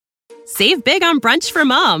Save big on brunch for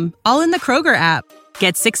mom, all in the Kroger app.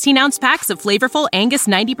 Get 16-ounce packs of flavorful Angus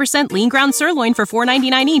 90% lean ground sirloin for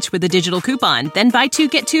 $4.99 each with a digital coupon. Then buy 2,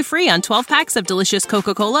 get 2 free on 12 packs of delicious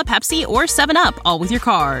Coca-Cola, Pepsi, or 7-Up, all with your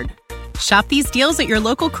card. Shop these deals at your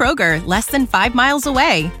local Kroger, less than 5 miles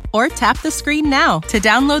away. Or tap the screen now to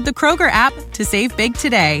download the Kroger app to save big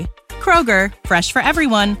today. Kroger, fresh for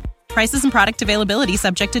everyone. Prices and product availability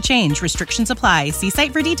subject to change. Restrictions apply. See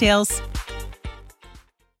site for details.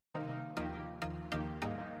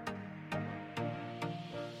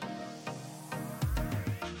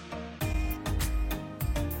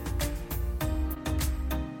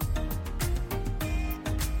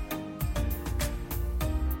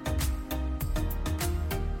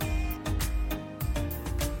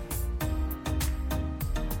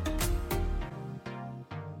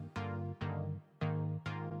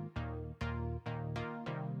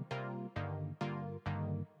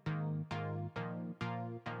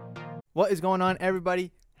 What is going on,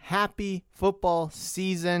 everybody? Happy football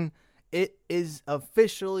season. It is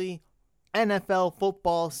officially NFL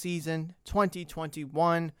football season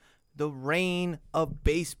 2021. The reign of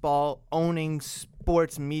baseball owning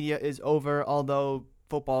sports media is over, although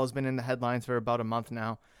football has been in the headlines for about a month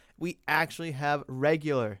now. We actually have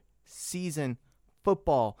regular season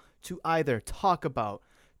football to either talk about,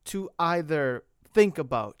 to either think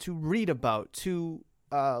about, to read about, to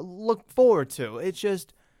look forward to. It's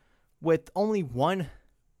just with only one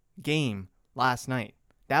game last night.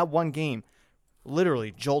 That one game literally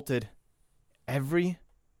jolted every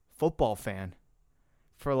football fan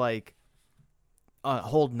for like a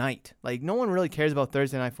whole night. Like, no one really cares about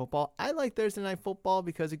Thursday night football. I like Thursday night football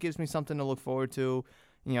because it gives me something to look forward to,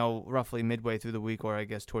 you know, roughly midway through the week, or I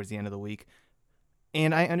guess towards the end of the week.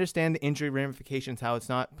 And I understand the injury ramifications, how it's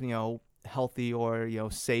not, you know, healthy or, you know,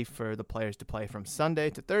 safe for the players to play from Sunday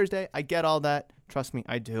to Thursday. I get all that. Trust me,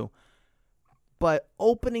 I do. But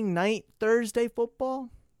opening night Thursday football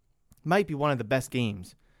might be one of the best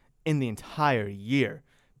games in the entire year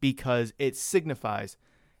because it signifies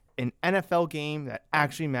an NFL game that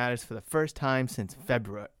actually matters for the first time since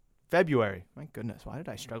February. My goodness, why did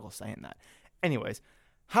I struggle saying that? Anyways,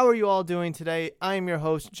 how are you all doing today? I am your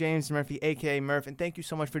host, James Murphy, a.k.a. Murph, and thank you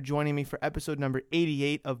so much for joining me for episode number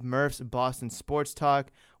 88 of Murph's Boston Sports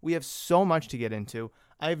Talk. We have so much to get into.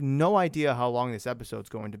 I have no idea how long this episode's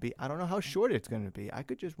going to be. I don't know how short it's going to be. I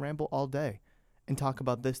could just ramble all day and talk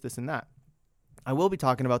about this, and that. I will be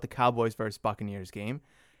talking about the Cowboys versus Buccaneers game.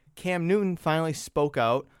 Cam Newton finally spoke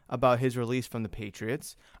out about his release from the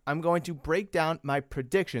Patriots. I'm going to break down my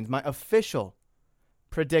predictions, my official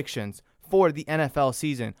predictions for the NFL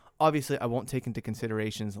season. Obviously, I won't take into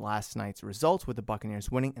consideration last night's results with the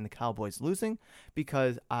Buccaneers winning and the Cowboys losing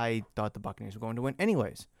because I thought the Buccaneers were going to win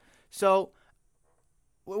anyways. So,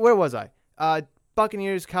 where was I?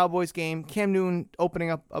 Buccaneers-Cowboys game. Cam Newton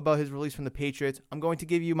opening up about his release from the Patriots. I'm going to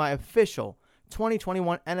give you my official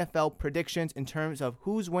 2021 NFL predictions in terms of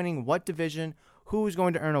who's winning what division, who's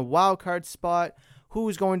going to earn a wild card spot,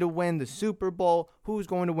 who's going to win the Super Bowl, who's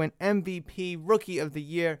going to win MVP, Rookie of the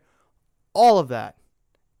Year, all of that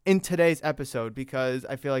in today's episode because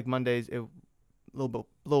I feel like Monday's a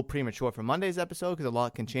little premature for Monday's episode because a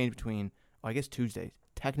lot can change between, I guess Tuesdays.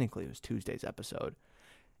 Technically, it was Tuesday's episode.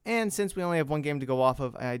 And since we only have one game to go off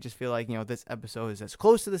of, I just feel like, you know, this episode is as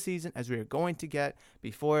close to the season as we are going to get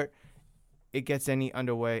before it gets any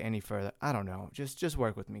underway any further. I don't know. Just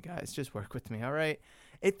work with me, guys. Just work with me, all right?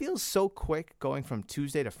 It feels so quick going from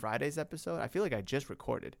Tuesday to Friday's episode. I feel like I just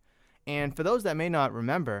recorded. And for those that may not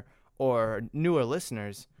remember or newer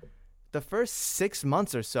listeners, the first 6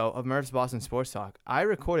 months or so of Murph's Boston Sports Talk, I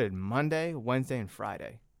recorded Monday, Wednesday, and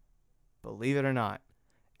Friday. Believe it or not.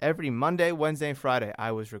 Every Monday, Wednesday, and Friday,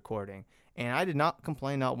 I was recording. And I did not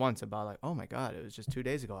complain not once about like, oh my God, it was just 2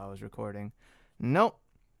 days ago I was recording. Nope.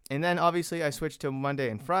 And then obviously I switched to Monday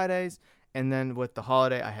and Fridays. And then with the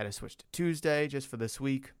holiday, I had to switch to Tuesday just for this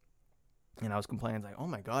week. And I was complaining like, oh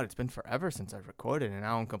my God, it's been forever since I've recorded. And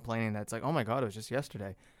now I'm complaining that it's like, oh my God, it was just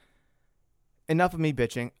yesterday. Enough of me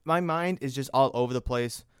bitching. My mind is just all over the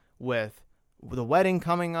place with the wedding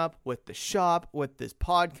coming up, with the shop, with this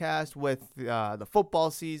podcast, with the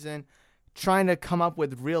football season, trying to come up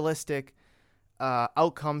with realistic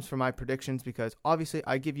outcomes for my predictions because obviously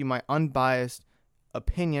I give you my unbiased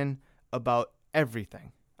opinion about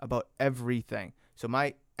everything. So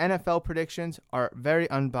my NFL predictions are very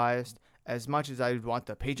unbiased as much as I would want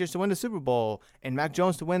the Patriots to win the Super Bowl and Mac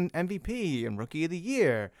Jones to win MVP and Rookie of the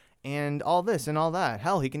Year and all this and all that.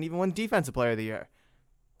 Hell, he can even win Defensive Player of the Year.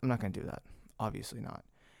 I'm not going to do that. Obviously not.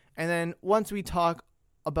 And then once we talk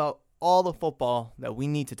about all the football that we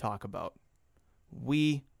need to talk about,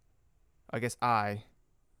 I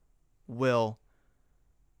will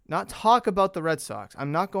not talk about the Red Sox.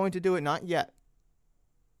 I'm not going to do it, not yet.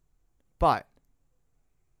 But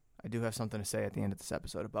I do have something to say at the end of this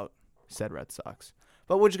episode about said Red Sox.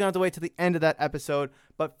 But we're just going to have to wait till the end of that episode.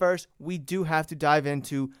 But first, we do have to dive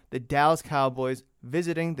into the Dallas Cowboys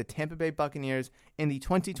visiting the Tampa Bay Buccaneers in the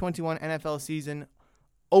 2021 NFL season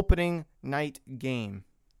opening night game.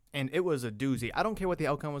 And it was a doozy. I don't care what the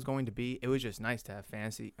outcome was going to be. It was just nice to have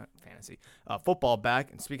football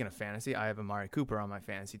back. And speaking of fantasy, I have Amari Cooper on my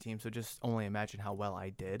fantasy team. So just only imagine how well I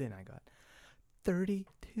did. And I got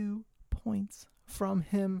 32 points from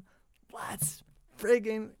him. Let's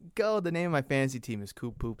friggin' go. The name of my fantasy team is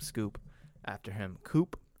Coop Poop Scoop after him.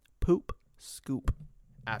 Coop Poop Scoop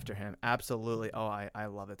after him. Absolutely. Oh, I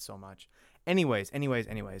love it so much. Anyways.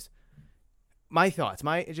 My thoughts,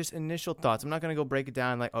 my just initial thoughts. I'm not going to go break it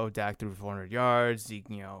down like, oh, Dak threw 400 yards. Zeke,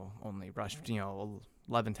 only rushed,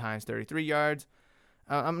 11 times, 33 yards.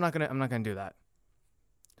 I'm not going to do that.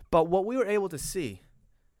 But what we were able to see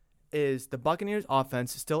is the Buccaneers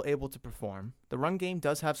offense is still able to perform. The run game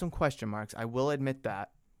does have some question marks. I will admit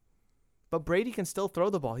that. But Brady can still throw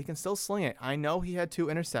the ball. He can still sling it. I know he had 2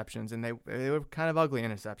 interceptions, and they were kind of ugly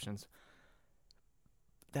interceptions.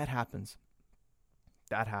 That happens.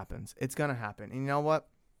 It's going to happen. And you know what?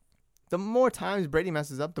 The more times Brady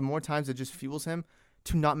messes up, the more times it just fuels him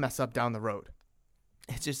to not mess up down the road.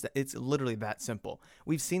 It's literally that simple.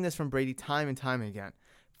 We've seen this from Brady time and time again.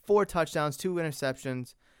 4 touchdowns, 2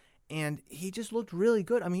 interceptions, and he just looked really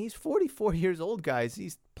good. I mean, he's 44 years old, guys.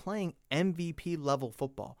 He's playing MVP level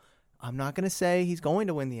football. I'm not going to say he's going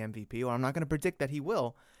to win the MVP, or I'm not going to predict that he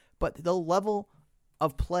will, but the level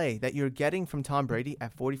of play that you're getting from Tom Brady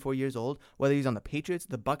at 44 years old, whether he's on the Patriots,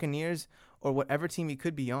 the Buccaneers, or whatever team he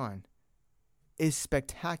could be on, is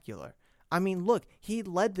spectacular. I mean, look, he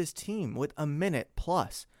led this team with a minute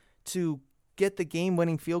plus to get the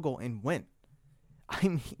game-winning field goal and win. I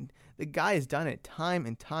mean, the guy has done it time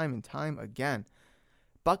and time and time again.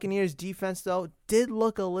 Buccaneers defense, though, did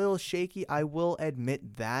look a little shaky. I will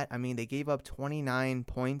admit that. I mean, they gave up 29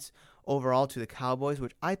 points overall to the Cowboys,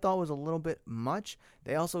 which I thought was a little bit much.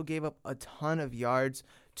 They also gave up a ton of yards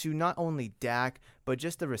to not only Dak, but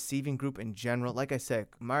just the receiving group in general. Like I said,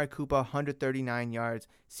 Amari Cooper, 139 yards.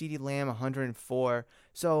 CeeDee Lamb, 104.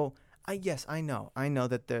 So, I know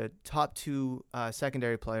that the top 2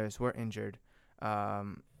 secondary players were injured.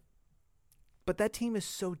 But that team is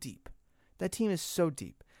so deep.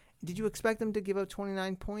 Did you expect them to give up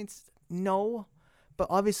 29 points? No. But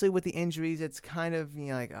obviously with the injuries, it's kind of,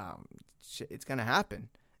 it's going to happen.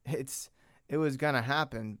 It was going to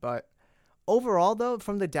happen. But overall, though,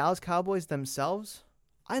 from the Dallas Cowboys themselves,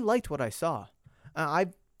 I liked what I saw. I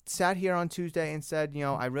sat here on Tuesday and said,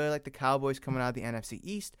 I really like the Cowboys coming out of the NFC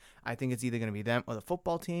East. I think it's either going to be them or the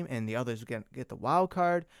football team, and the others get the wild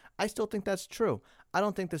card. I still think that's true. I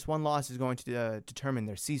don't think this one loss is going to determine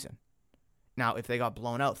their season. Now, if they got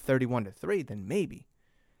blown out 31-3, then maybe.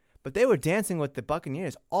 But they were dancing with the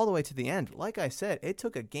Buccaneers all the way to the end. Like I said, it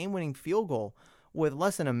took a game-winning field goal with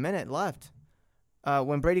less than a minute left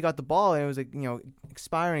when Brady got the ball, and it was a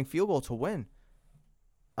expiring field goal to win.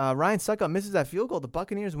 Ryan Succop misses that field goal. The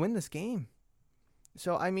Buccaneers win this game.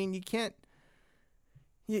 So, I mean, you can't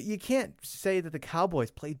say that the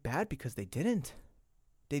Cowboys played bad because they didn't.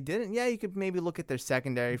 They didn't. Yeah, you could maybe look at their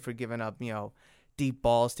secondary for giving up, deep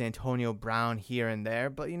balls to Antonio Brown here and there.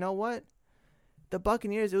 But you know what? The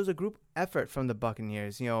Buccaneers, it was a group effort from the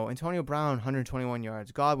Buccaneers. Antonio Brown, 121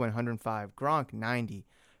 yards. Godwin, 105. Gronk, 90.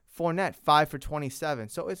 Fournette, 5 for 27.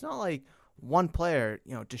 So it's not like one player,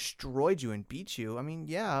 destroyed you and beat you. I mean,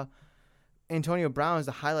 yeah, Antonio Brown is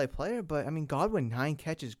the highlight player, but, I mean, Godwin, 9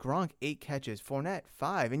 catches. Gronk, 8 catches. Fournette,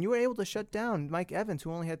 5. And you were able to shut down Mike Evans,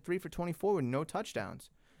 who only had 3 for 24 with no touchdowns.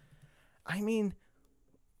 I mean,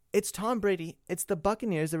 it's Tom Brady. It's the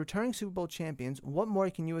Buccaneers, the returning Super Bowl champions. What more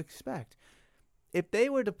can you expect? If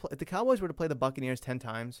the Cowboys were to play the Buccaneers 10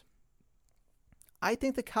 times, I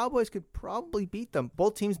think the Cowboys could probably beat them.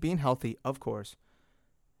 Both teams being healthy, of course.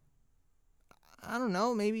 I don't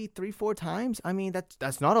know, maybe 3-4 times. I mean,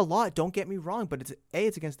 that's not a lot. Don't get me wrong, but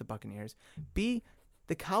it's against the Buccaneers. B,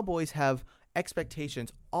 the Cowboys have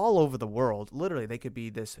expectations all over the world. Literally, they could be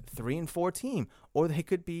this 3-4 team, or they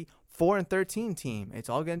could be 4-13 team. It's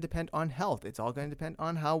all going to depend on health. It's all going to depend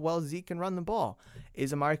on how well Zeke can run the ball.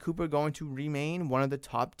 Is Amari Cooper going to remain one of the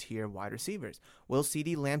top tier wide receivers? Will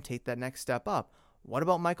CeeDee Lamb take that next step up? What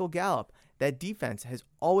about Michael Gallup? That defense has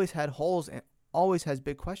always had holes and always has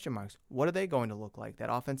big question marks. What are they going to look like?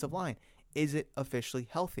 That offensive line, is it officially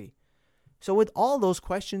healthy? So with all those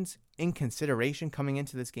questions in consideration coming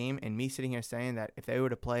into this game, and me sitting here saying that if they were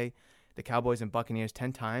to play the Cowboys and Buccaneers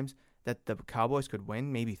 10 times, that the Cowboys could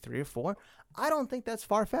win maybe 3 or 4, I don't think that's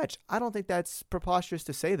far-fetched. I don't think that's preposterous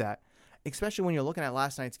to say that, especially when you're looking at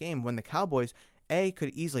last night's game when the Cowboys, A, could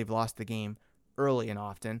easily have lost the game early and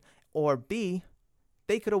often, or B,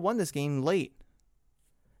 they could have won this game late.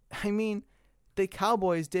 I mean, the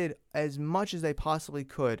Cowboys did as much as they possibly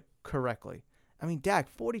could correctly. I mean, Dak,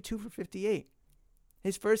 42 for 58.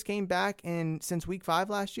 His first game back since week 5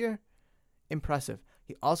 last year, impressive.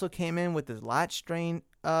 He also came in with his lat strain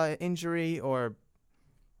injury or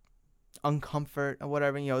uncomfort or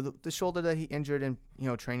whatever, the shoulder that he injured in,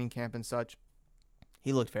 training camp and such.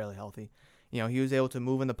 He looked fairly healthy. He was able to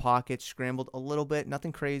move in the pocket, scrambled a little bit,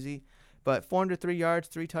 nothing crazy, but 403 yards,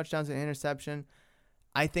 3 touchdowns, and interception.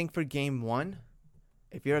 I think for game 1,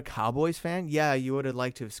 if you're a Cowboys fan, yeah, you would have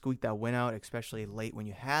liked to have squeaked that win out, especially late when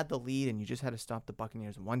you had the lead and you just had to stop the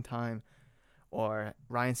Buccaneers one time, or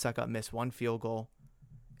Ryan Succop missed 1 field goal.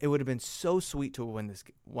 It would have been so sweet to have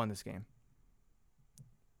won this game.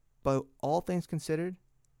 But all things considered,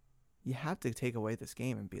 you have to take away this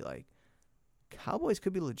game and be like, Cowboys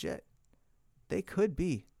could be legit. They could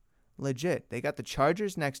be legit. They got the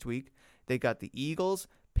Chargers next week. They got the Eagles,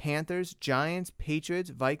 Panthers, Giants, Patriots,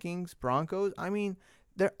 Vikings, Broncos. I mean,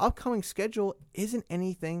 their upcoming schedule isn't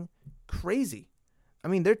anything crazy. I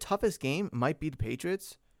mean, their toughest game might be the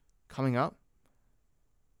Patriots coming up.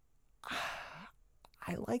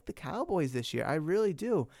 I like the Cowboys this year. I really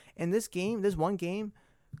do. And this one game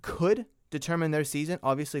could determine their season,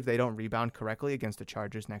 obviously, if they don't rebound correctly against the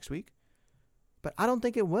Chargers next week. But I don't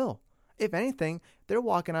think it will. If anything, they're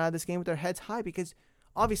walking out of this game with their heads high because,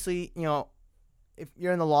 obviously, if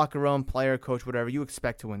you're in the locker room, player, coach, whatever, you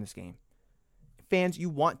expect to win this game. Fans, you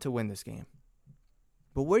want to win this game.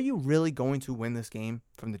 But were you really going to win this game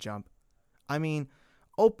from the jump? I mean,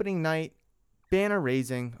 opening night, banner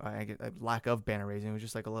raising, lack of banner raising, it was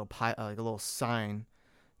just like a little sign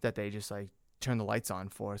that they just like turned the lights on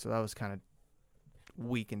for. So that was kind of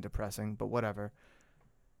weak and depressing, but whatever.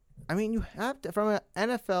 I mean, you have to, from an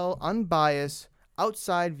NFL unbiased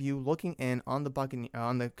outside view looking in on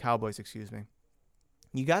the Cowboys,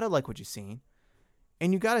 you got to like what you've seen.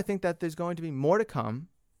 And you got to think that there's going to be more to come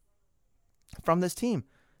from this team.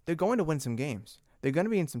 They're going to win some games. They're going to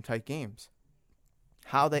be in some tight games.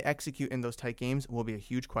 How they execute in those tight games will be a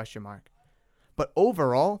huge question mark. But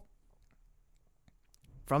overall,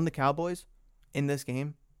 from the Cowboys in this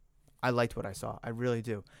game, I liked what I saw. I really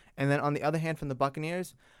do. And then on the other hand, from the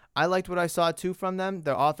Buccaneers, I liked what I saw too from them.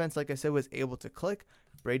 Their offense, like I said, was able to click.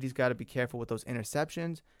 Brady's got to be careful with those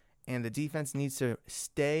interceptions. And the defense needs to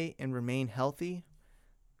stay and remain healthy.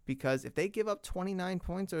 Because if they give up 29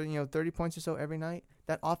 points or 30 points or so every night,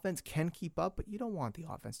 that offense can keep up, but you don't want the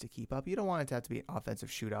offense to keep up. You don't want it to have to be an offensive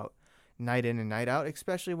shootout night in and night out,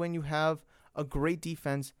 especially when you have a great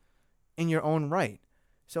defense in your own right.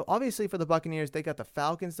 So obviously for the Buccaneers, they got the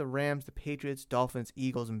Falcons, the Rams, the Patriots, Dolphins,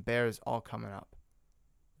 Eagles, and Bears all coming up.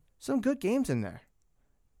 Some good games in there.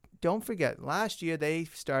 Don't forget, last year they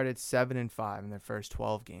started 7-5 in their first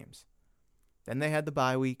 12 games. Then they had the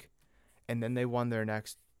bye week, and then they won their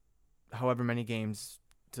next however many games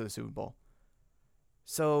to the Super Bowl.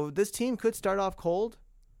 So this team could start off cold,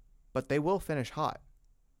 but they will finish hot.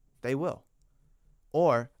 They will.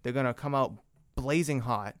 Or they're going to come out blazing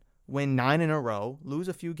hot, win 9 in a row, lose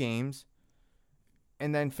a few games,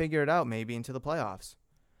 and then figure it out maybe into the playoffs.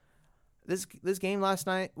 This game last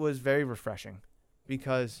night was very refreshing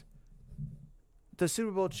because the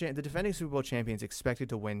defending Super Bowl champions expected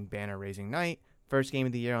to win banner raising night, first game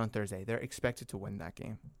of the year on Thursday. They're expected to win that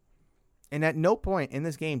game. And at no point in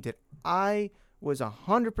this game was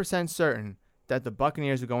 100% certain that the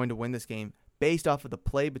Buccaneers were going to win this game based off of the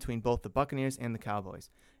play between both the Buccaneers and the Cowboys.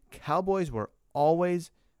 Cowboys were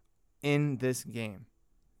always in this game.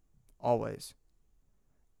 Always.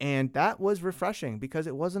 And that was refreshing because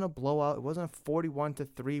it wasn't a blowout. It wasn't a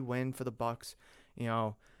 41-3 win for the Bucs.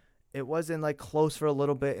 It wasn't like close for a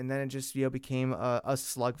little bit, and then it just became a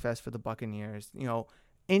slugfest for the Buccaneers.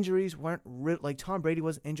 Injuries weren't like Tom Brady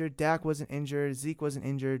wasn't injured, Dak wasn't injured, Zeke wasn't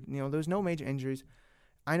injured. There was no major injuries.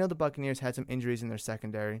 I know the Buccaneers had some injuries in their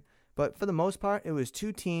secondary, but for the most part, it was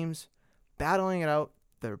two teams battling it out,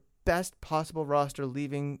 their best possible roster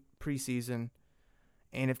leaving preseason.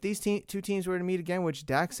 And if these two teams were to meet again, which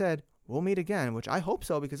Dak said, we'll meet again, which I hope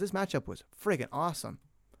so because this matchup was friggin' awesome.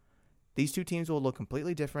 These two teams will look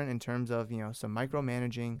completely different in terms of, some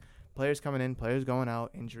micromanaging, players coming in, players going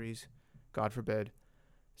out, injuries, God forbid.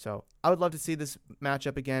 So I would love to see this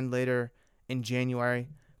matchup again later in January.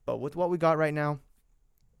 But with what we got right now,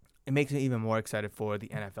 it makes me even more excited for the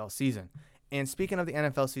NFL season. And speaking of the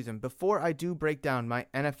NFL season, before I do break down my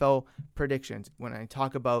NFL predictions, when I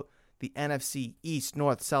talk about the NFC East,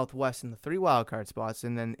 North, South, West, and the 3 wildcard spots,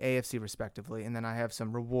 and then AFC respectively. And then I have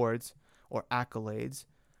some rewards or accolades.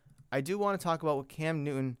 I do want to talk about what Cam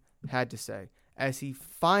Newton had to say as he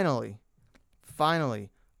finally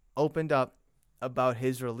opened up about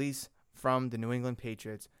his release from the New England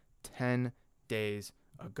Patriots 10 days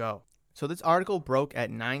ago. So this article broke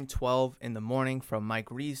at 9:12 in the morning from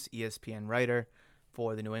Mike Reese, ESPN writer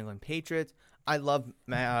for the New England Patriots. I love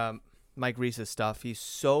Mike Reese's stuff. He's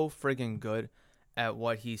so friggin' good at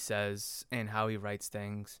what he says and how he writes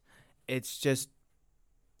things. It's just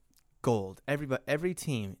gold. Every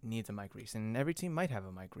team needs a Mike Reese, and every team might have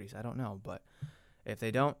a Mike Reese. I don't know, but if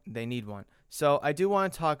they don't, they need one. So I do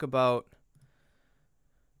want to talk about.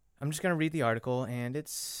 I'm just gonna read the article, and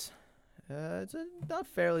it's not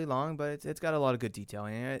fairly long, but it's got a lot of good detail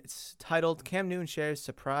in it. It's titled "Cam Newton Shares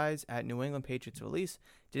Surprise at New England Patriots Release.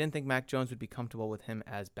 Didn't think Mac Jones would be comfortable with him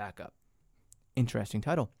as backup." Interesting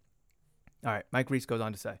title. All right, Mike Reese goes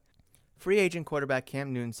on to say, free agent quarterback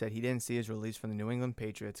Cam Newton said he didn't see his release from the New England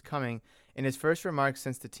Patriots coming in his first remarks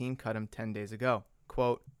since the team cut him 10 days ago.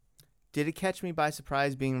 Quote, "Did it catch me by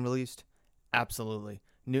surprise being released? Absolutely,"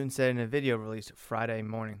 Newton said in a video released Friday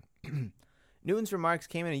morning. Newton's remarks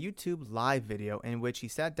came in a YouTube live video in which he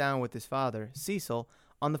sat down with his father, Cecil,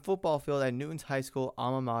 on the football field at Newton's high school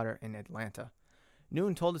alma mater in Atlanta.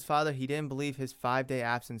 Newton told his father he didn't believe his 5-day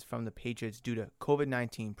absence from the Patriots due to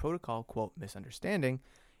COVID-19 protocol, quote, misunderstanding,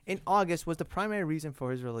 in August was the primary reason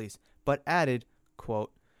for his release, but added,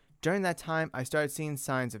 quote, "During that time, I started seeing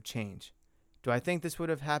signs of change. Do I think this would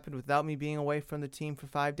have happened without me being away from the team for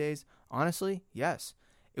 5 days? Honestly, yes.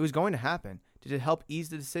 It was going to happen. Did it help ease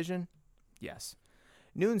the decision? Yes."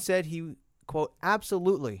 Newton said he, quote,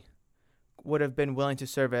 absolutely would have been willing to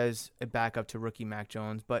serve as a backup to rookie Mac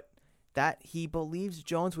Jones, but that he believes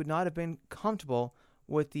Jones would not have been comfortable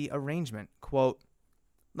with the arrangement. Quote,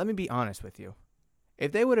 "Let me be honest with you.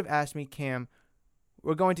 If they would have asked me, Cam,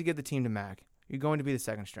 we're going to give the team to Mac. You're going to be the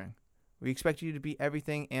second string. We expect you to be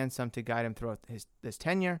everything and some to guide him throughout this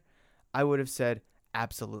tenure, I would have said,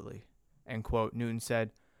 absolutely." End quote, Newton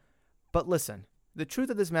said. But listen, the truth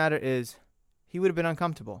of this matter is he would have been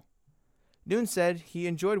uncomfortable. Newton said he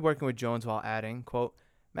enjoyed working with Jones while adding, quote,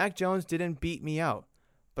 "Mac Jones didn't beat me out,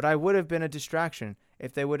 but I would have been a distraction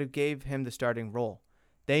if they would have gave him the starting role.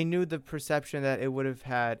 They knew the perception that it would have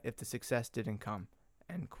had if the success didn't come."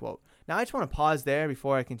 End quote. Now, I just want to pause there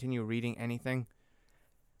before I continue reading anything.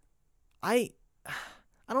 I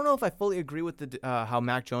don't know if I fully agree with how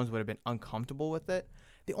Mac Jones would have been uncomfortable with it.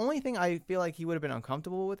 The only thing I feel like he would have been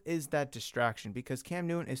uncomfortable with is that distraction, because Cam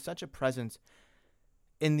Newton is such a presence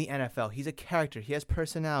in the NFL. He's a character. He has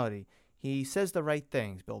personality. He says the right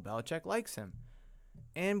things. Bill Belichick likes him.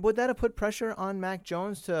 And would that have put pressure on Mac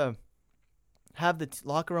Jones to have the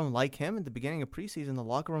locker room like him? At the beginning of preseason, the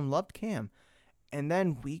locker room loved Cam. And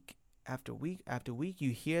then week after week after week,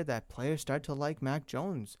 you hear that players start to like Mac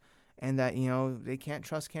Jones and that, they can't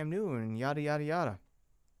trust Cam Newton and yada, yada, yada.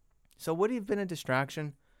 So would he have been a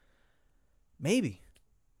distraction? Maybe.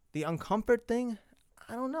 The uncomfort thing?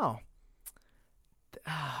 I don't know.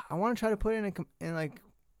 I want to try to put it in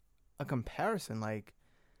a comparison.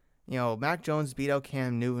 Mac Jones beat out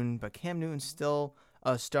Cam Newton, but Cam Newton's still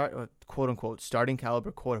a quote-unquote starting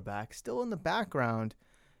caliber quarterback, still in the background.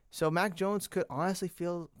 So Mac Jones could honestly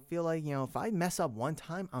feel like, if I mess up one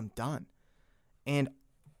time, I'm done. And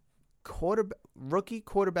rookie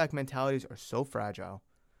quarterback mentalities are so fragile.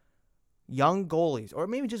 Young goalies, or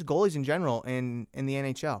maybe just goalies in general in the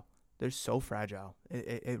NHL, they're so fragile.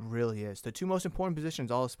 It really is. The two most important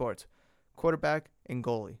positions all of sports, quarterback and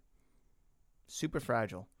goalie. Super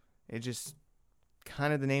fragile. It's just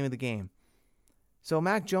kind of the name of the game. So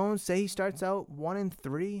Mac Jones, say he starts out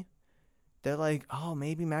 1-3. They're like, oh,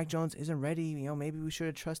 maybe Mac Jones isn't ready. Maybe we should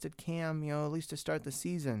have trusted Cam, at least to start the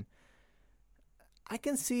season. I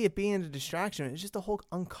can see it being a distraction. It's just the whole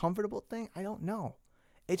uncomfortable thing. I don't know.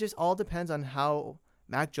 It just all depends on how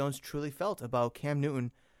Mac Jones truly felt about Cam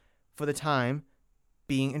Newton for the time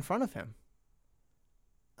being in front of him.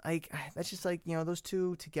 That's just those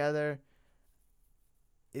two together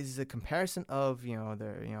is a comparison of,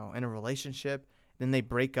 they're, in a relationship, then they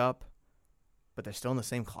break up, but they're still in the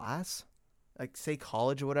same class. Like, say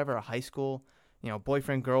college or whatever, or high school,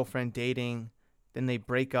 boyfriend, girlfriend, dating, then they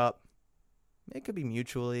break up. It could be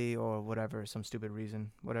mutually or whatever, some stupid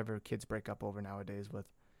reason, whatever kids break up over nowadays with.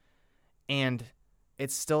 And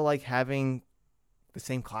it's still like having the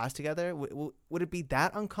same class together. Would it be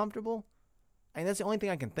that uncomfortable? That's the only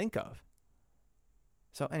thing I can think of.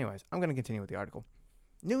 So anyways, I'm going to continue with the article.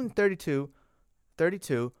 Newton, 32,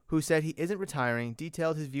 who said he isn't retiring,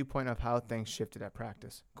 detailed his viewpoint of how things shifted at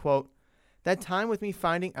practice. Quote, That time with me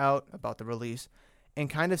finding out about the release and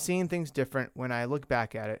kind of seeing things different when I look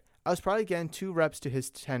back at it, I was probably getting 2 reps to his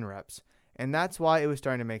 10 reps. And that's why it was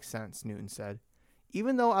starting to make sense, Newton said.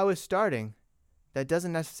 Even though I was starting, that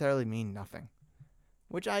doesn't necessarily mean nothing.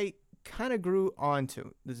 Which I kind of grew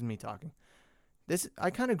onto. This is me talking. I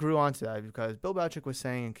kind of grew onto that because Bill Belichick was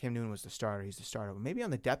saying Cam Newton was the starter. He's the starter. Well, maybe on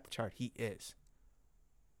the depth chart he is.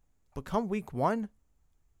 But come week 1,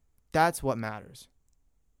 that's what matters.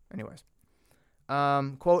 Anyways.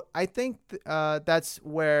 Quote, I think that's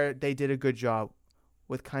where they did a good job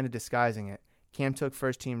with kind of disguising it. Cam took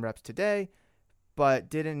first team reps today, but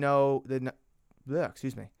didn't know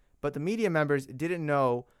but the media members didn't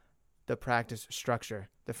know the practice structure.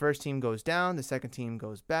 The first team goes down, the second team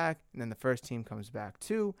goes back, and then the first team comes back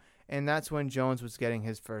too, and that's when Jones was getting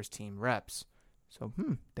his first team reps. So,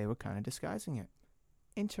 they were kind of disguising it.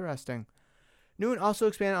 Interesting. Newton also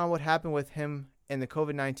expanded on what happened with him in the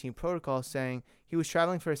COVID-19 protocol, saying he was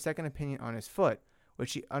traveling for a second opinion on his foot,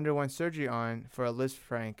 which he underwent surgery on for a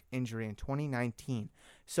Lisfranc injury in 2019.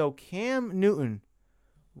 So Cam Newton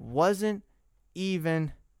wasn't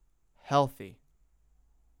even healthy.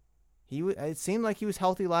 It seemed like he was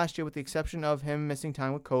healthy last year with the exception of him missing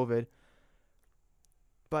time with COVID.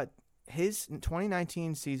 But his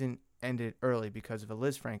 2019 season ended early because of a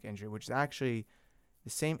Lisfranc injury, which is actually the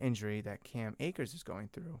same injury that Cam Akers is going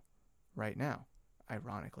through right now,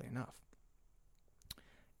 ironically enough.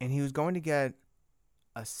 And he was going to get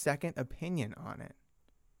a second opinion on it.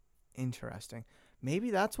 Interesting.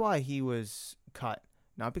 Maybe that's why he was cut.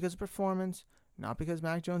 Not because of performance, not because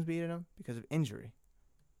Mac Jones beat him, because of injury.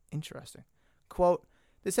 Interesting. Quote,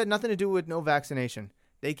 this had nothing to do with no vaccination.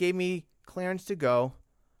 They gave me clearance to go.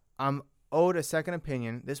 I'm owed a second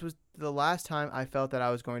opinion. This was the last time I felt that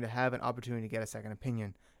I was going to have an opportunity to get a second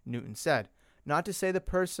opinion, Newton said. Not to say the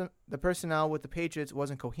personnel with the Patriots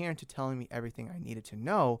wasn't coherent to telling me everything I needed to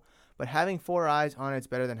know, but having 4 eyes on it's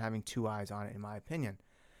better than having 2 eyes on it, in my opinion.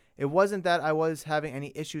 It wasn't that I was having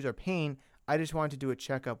any issues or pain. I just wanted to do a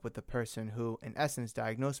checkup with the person who, in essence,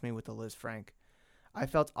 diagnosed me with the Lisfranc. I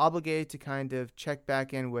felt obligated to kind of check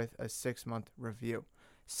back in with a 6-month review.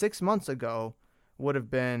 6 months ago would have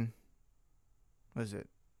been, what is it?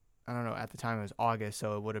 I don't know. At the time it was August,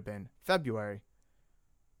 so it would have been February.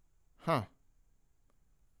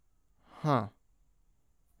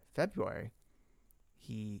 February.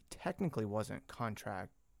 He technically wasn't contractual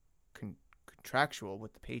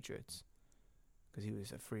with the Patriots because he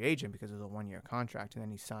was a free agent because of the 1-year contract, and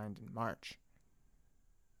then he signed in March.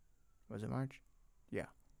 Was it March? Yeah.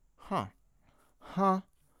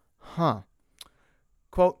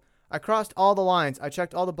 Quote, I crossed all the lines. I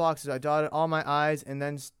checked all the boxes. I dotted all my I's, and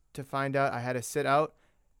then to find out I had to sit out,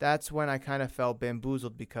 that's when I kind of felt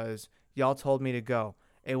bamboozled because y'all told me to go.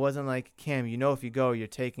 It wasn't like, Cam, if you go, you're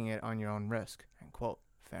taking it on your own risk. End quote.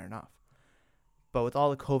 Fair enough. But with all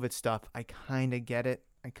the COVID stuff, I kind of get it.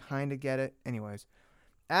 Anyways,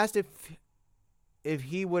 asked if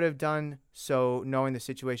he would have done so knowing the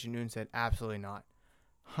situation, Newton said, absolutely not.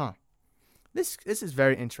 This is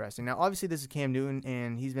very interesting. Now, obviously, this is Cam Newton,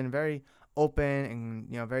 and he's been very open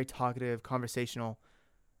and very talkative, conversational.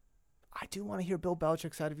 I do want to hear Bill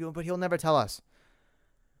Belichick's side of view, but he'll never tell us.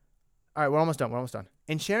 All right, we're almost done.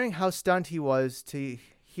 In sharing how stunned he was to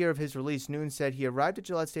hear of his release, Newton said he arrived at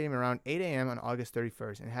Gillette Stadium around 8 a.m. on August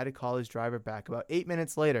 31st and had to call his driver back about 8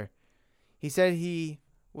 minutes later. He said he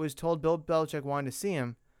was told Bill Belichick wanted to see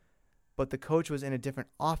him, but the coach was in a different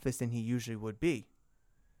office than he usually would be.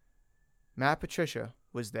 Matt Patricia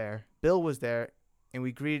was there, Bill was there, and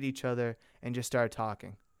we greeted each other and just started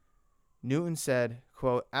talking. Newton said,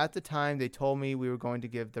 quote, at the time they told me we were going to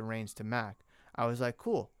give the reins to Mac. I was like,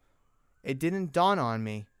 cool. It didn't dawn on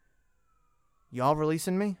me. Y'all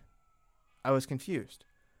releasing me? I was confused.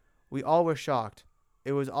 We all were shocked.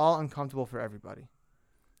 It was all uncomfortable for everybody.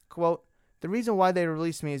 Quote, the reason why they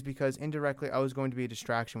released me is because indirectly I was going to be a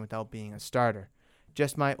distraction without being a starter.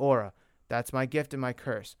 Just my aura. That's my gift and my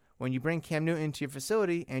curse. When you bring Cam Newton into your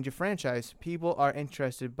facility and your franchise, people are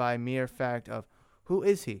interested by mere fact of who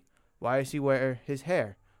is he? Why does he wear his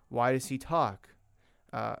hair? Why does he talk?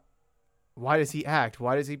 Why does he act?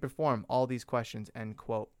 Why does he perform? All these questions, end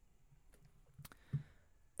quote.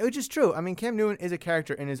 Which is true. I mean, Cam Newton is a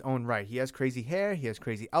character in his own right. He has crazy hair. He has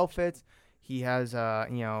crazy outfits. He has,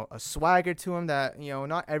 a swagger to him that,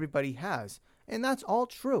 not everybody has. And that's all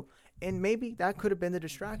true. And maybe that could have been the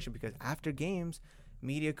distraction because after games,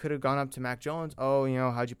 media could have gone up to Mac Jones. Oh,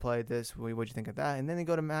 how'd you play this? What'd you think of that? And then they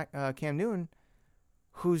go to Cam Newton,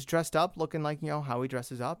 who's dressed up, looking like, how he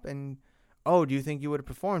dresses up. And, oh, do you think you would have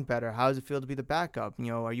performed better? How does it feel to be the backup?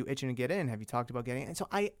 Are you itching to get in? Have you talked about getting in? And so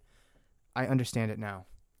I understand it now.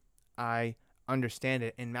 I understand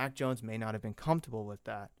it, and Mac Jones may not have been comfortable with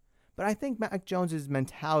that. But I think Mac Jones's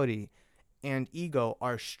mentality and ego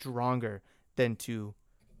are stronger than to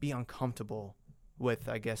be uncomfortable with,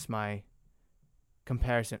 I guess, my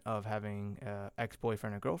comparison of having an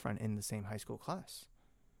ex-boyfriend or girlfriend in the same high school class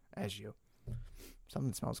as you.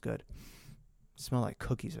 Something smells good. Smell like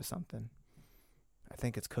cookies or something. I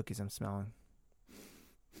think it's cookies I'm smelling.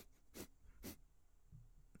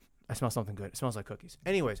 I smell something good. It smells like cookies.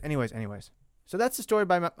 Anyways. So that's the story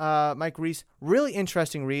by Mike Reiss. Really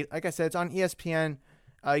interesting read. Like I said, it's on ESPN.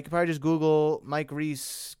 You can probably just Google Mike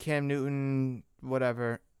Reiss, Cam Newton,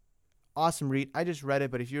 whatever. Awesome read. I just read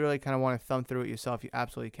it, but if you really kind of want to thumb through it yourself, you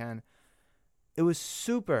absolutely can. It was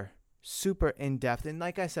super, super in-depth. And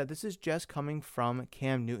like I said, this is just coming from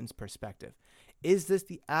Cam Newton's perspective. Is this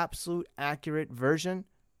the absolute accurate version?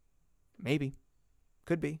 Maybe.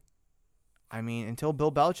 Could be. I mean, until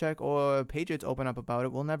Bill Belichick or Patriots open up about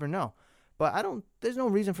it, we'll never know. But there's no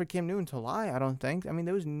reason for Cam Newton to lie, I don't think. I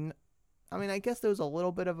mean, I guess there was a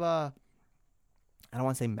little bit of I don't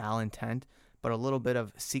want to say malintent, but a little bit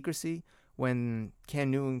of secrecy when Cam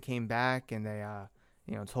Newton came back and they,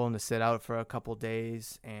 told him to sit out for a couple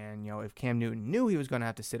days. And, if Cam Newton knew he was going to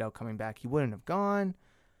have to sit out coming back, he wouldn't have gone.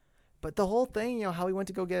 But the whole thing, how he went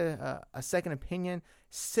to go get a second opinion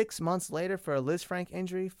 6 months later for a Lisfranc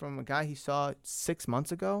injury from a guy he saw 6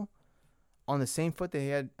 months ago on the same foot that he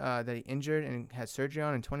had that he injured and had surgery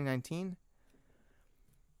on in 2019.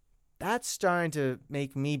 That's starting to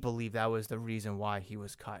make me believe that was the reason why he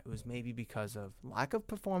was cut. It was maybe because of lack of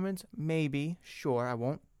performance. Maybe. Sure, I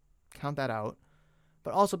won't count that out.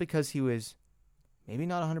 But also because he was maybe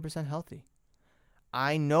not 100% healthy.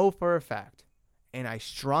 I know for a fact, and I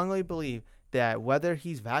strongly believe that whether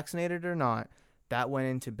he's vaccinated or not, that went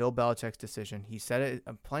into Bill Belichick's decision. He said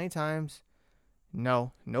it plenty of times.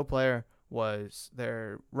 No player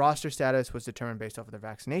their roster status was determined based off of their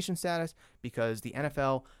vaccination status because the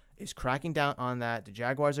NFL is cracking down on that. The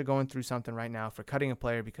Jaguars are going through something right now for cutting a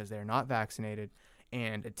player because they're not vaccinated,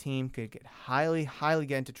 and a team could get highly, highly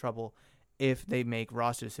get into trouble if they make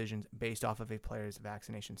roster decisions based off of a player's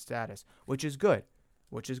vaccination status, which is good.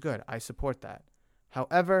 I support that.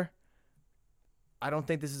 However, I don't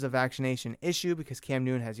think this is a vaccination issue because Cam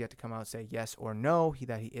Newton has yet to come out and say yes or no,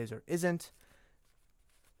 that he is or isn't.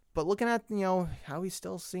 But looking at, how he's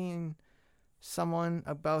still seeing someone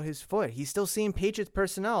about his foot. He's still seeing Patriots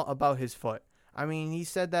personnel about his foot. I mean, he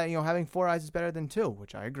said that, having 4 eyes is better than 2,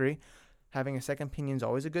 which I agree. Having a second opinion is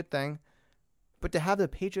always a good thing. But to have the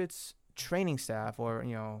Patriots training staff or,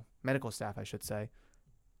 medical staff, I should say,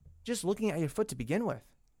 just looking at your foot to begin with.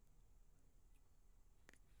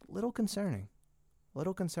 Little concerning.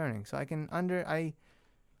 So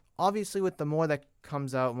obviously with the more that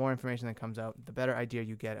comes out, more information that comes out, the better idea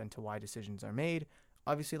you get into why decisions are made.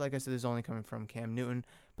 Obviously, like I said, this is only coming from Cam Newton,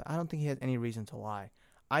 but I don't think he has any reason to lie.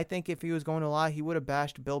 I think if he was going to lie, he would have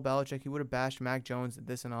bashed Bill Belichick. He would have bashed Mac Jones,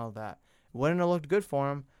 this and all of that. Wouldn't have looked good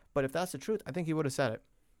for him, but if that's the truth, I think he would have said it.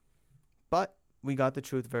 But we got the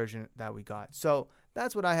truth version that we got. So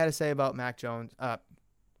that's what I had to say about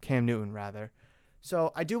Cam Newton, rather.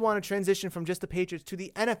 So I do want to transition from just the Patriots to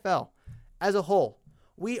the NFL as a whole.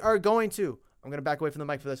 I'm going to back away from the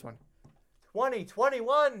mic for this one.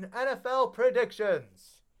 2021 NFL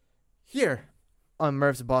predictions. Here on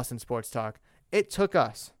Murph's Boston Sports Talk, it took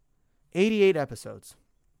us 88 episodes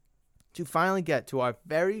to finally get to our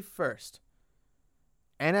very first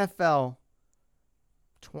NFL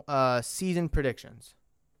season predictions.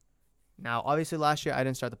 Now, obviously, last year I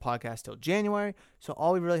didn't start the podcast till January, so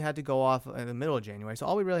all we really had to go off in the middle of January. So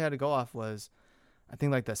all we really had to go off was, I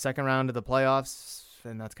think, like the second round of the playoffs,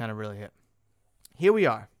 and that's kind of really it. Here we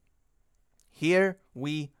are.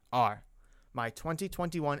 My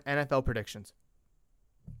 2021 NFL predictions.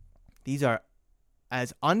 These are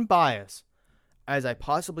as unbiased as I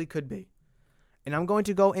possibly could be. And I'm going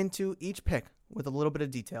to go into each pick with a little bit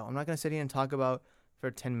of detail. I'm not going to sit here and talk about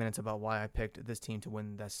for 10 minutes about why I picked this team to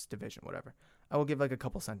win this division, whatever. I will give like a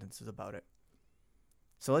couple sentences about it.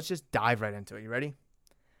 So let's just dive right into it. You ready?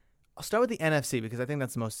 I'll start with the NFC because I think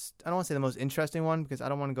that's I don't want to say the most interesting one because I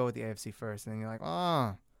don't want to go with the AFC first. And then you're like,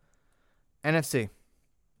 NFC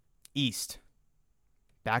East.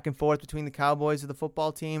 Back and forth between the Cowboys and the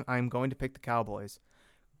football team. I'm going to pick the Cowboys.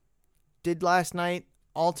 Did last night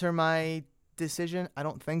alter my decision? I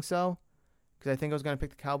don't think so. Because I think I was going to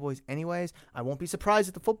pick the Cowboys anyways. I won't be surprised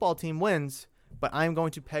if the football team wins, but I'm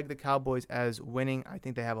going to peg the Cowboys as winning. I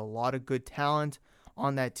think they have a lot of good talent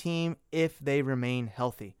on that team if they remain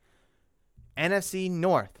healthy. NFC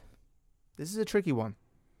North. This is a tricky one.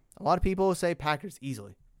 A lot of people say Packers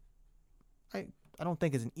easily. I don't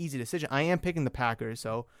think it's an easy decision. I am picking the Packers,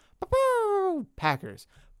 Packers.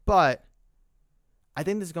 But I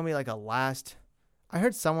think this is going to be like a last. I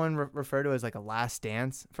heard someone refer to it as like a last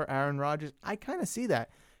dance for Aaron Rodgers. I kind of see that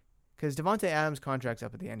because Devontae Adams' contract's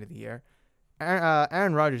up at the end of the year.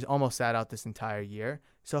 Aaron Rodgers almost sat out this entire year.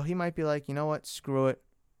 So he might be like, you know what? Screw it.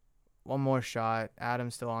 One more shot.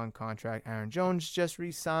 Adams still on contract. Aaron Jones just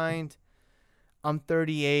re-signed. I'm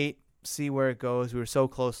 38. See where it goes. We were so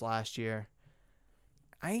close last year.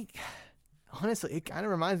 Honestly, it kind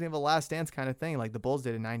of reminds me of a last dance kind of thing like the Bulls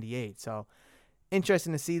did in 98. So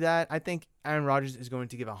interesting to see that. I think Aaron Rodgers is going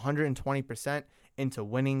to give 120% into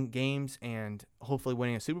winning games and hopefully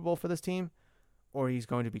winning a Super Bowl for this team, or he's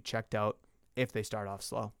going to be checked out if they start off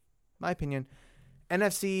slow. My opinion.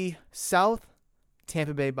 NFC South,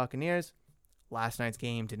 Tampa Bay Buccaneers. Last night's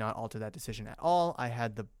game did not alter that decision at all. I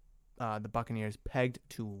had the Buccaneers pegged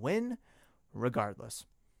to win regardless.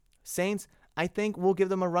 Saints, I think we'll give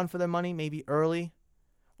them a run for their money, maybe early,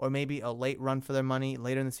 or maybe a late run for their money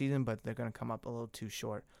later in the season, but they're going to come up a little too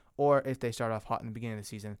short. Or if they start off hot in the beginning of the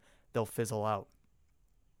season, they'll fizzle out.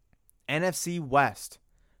 NFC West,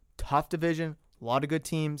 tough division, a lot of good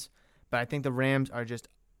teams, but I think the Rams are just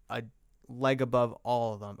a leg above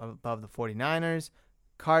all of them, above the 49ers,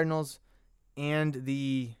 Cardinals, and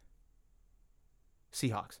the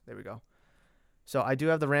Seahawks. There we go. So I do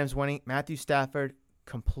have the Rams winning. Matthew Stafford,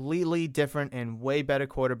 completely different and way better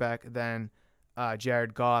quarterback than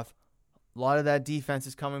Jared Goff. A lot of that defense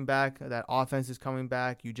is coming back. That offense is coming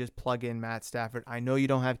back. You just plug in Matt Stafford. I know you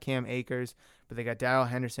don't have Cam Akers, but they got Darrell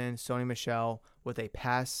Henderson, Sony Michel with a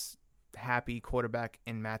pass-happy quarterback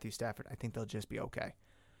in Matthew Stafford. I think they'll just be okay.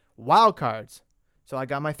 Wild cards. So I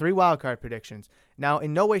got my 3 wild card predictions. Now,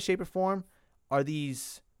 in no way, shape, or form are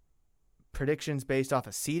these predictions based off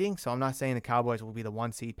of seeding. So I'm not saying the Cowboys will be the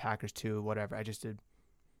 1 seed, Packers 2, whatever. I just did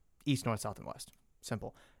East, North, South, and West.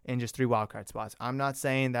 Simple. And just 3 wild card spots. I'm not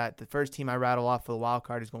saying that the first team I rattle off for the wild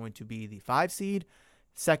card is going to be the 5 seed,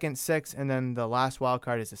 second 6, and then the last wild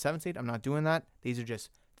card is the 7 seed. I'm not doing that. These are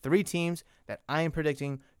just 3 teams that I am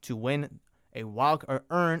predicting to win a wild or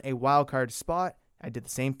earn a wild card spot. I did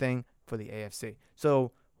the same thing for the AFC.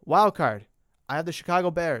 So wild card, I have the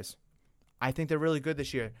Chicago Bears. I think they're really good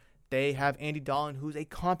this year. They have Andy Dalton, who's a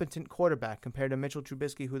competent quarterback compared to Mitchell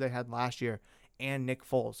Trubisky, who they had last year, and Nick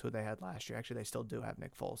Foles, who they had last year. Actually, they still do have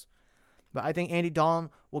Nick Foles. But I think Andy Dalton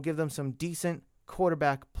will give them some decent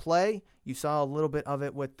quarterback play. You saw a little bit of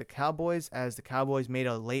it with the Cowboys, as the Cowboys made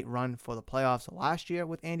a late run for the playoffs last year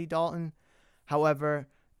with Andy Dalton. However,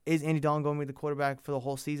 is Andy Dalton going to be the quarterback for the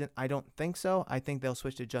whole season? I don't think so. I think they'll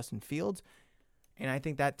switch to Justin Fields. And I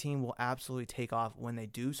think that team will absolutely take off when they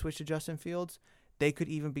do switch to Justin Fields. They could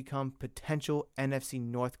even become potential NFC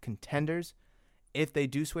North contenders if they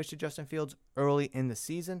do switch to Justin Fields early in the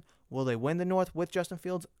season. Will they win the North with Justin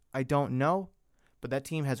Fields? I don't know. But that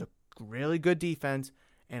team has a really good defense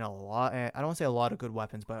and I don't want to say a lot of good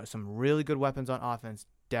weapons, but some really good weapons on offense.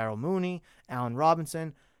 Darryl Mooney, Allen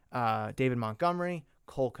Robinson, David Montgomery,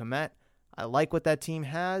 Cole Kmet. I like what that team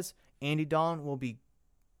has. Andy Dalton will be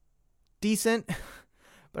decent,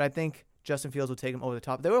 but I think Justin Fields will take him over the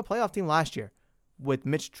top. They were a playoff team last year with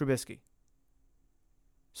Mitch Trubisky.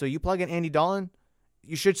 So you plug in Andy Dalton,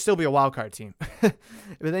 you should still be a wild card team. But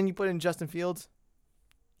then you put in Justin Fields,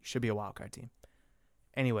 you should be a wild card team.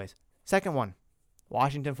 Anyways, second one,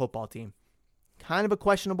 Washington football team. Kind of a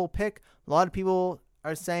questionable pick. A lot of people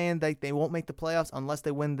are saying that they won't make the playoffs unless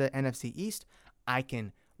they win the NFC East. I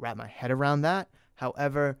can wrap my head around that.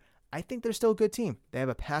 However, I think they're still a good team. They have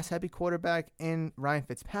a pass-heavy quarterback in Ryan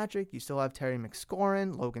Fitzpatrick. You still have Terry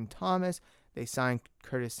McScorin, Logan Thomas. They signed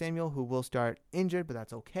Curtis Samuel, who will start injured, but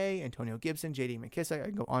that's okay. Antonio Gibson, J.D. McKissick. I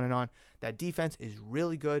can go on and on. That defense is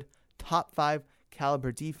really good. Top 5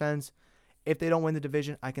 caliber defense. If they don't win the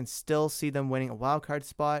division, I can still see them winning a wild card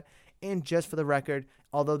spot. And just for the record,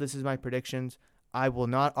 although this is my predictions, I will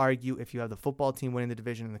not argue if you have the football team winning the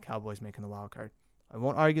division and the Cowboys making the wild card. I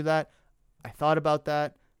won't argue that. I thought about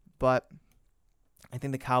that, but I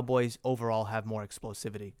think the Cowboys overall have more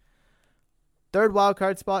explosivity. Third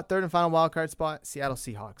and final wild card spot, Seattle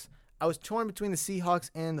Seahawks. I was torn between the Seahawks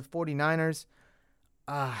and the 49ers.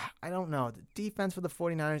 I don't know. The defense for the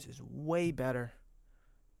 49ers is way better.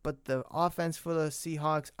 But the offense for the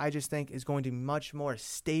Seahawks, I just think, is going to be much more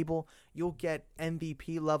stable. You'll get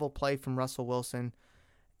MVP-level play from Russell Wilson.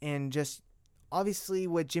 And just, obviously,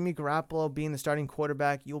 with Jimmy Garoppolo being the starting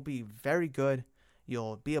quarterback, you'll be very good.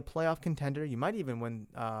 You'll be a playoff contender. You might even win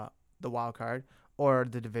the wild card or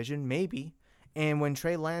the division, maybe. And when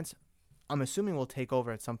Trey Lance, I'm assuming, will take over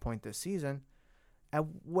at some point this season,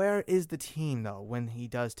 where is the team, though, when he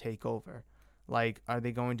does take over? Like, are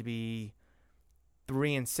they going to be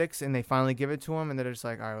 3-6 and they finally give it to him and they're just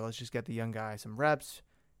like, all right, well, let's just get the young guy some reps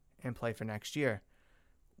and play for next year.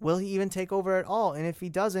 Will he even take over at all? And if he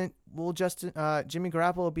doesn't, will Jimmy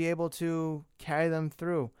Garoppolo be able to carry them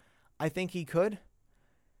through? I think he could,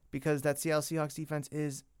 because that Seattle Seahawks defense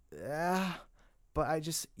is, but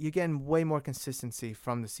you're getting way more consistency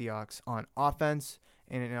from the Seahawks on offense,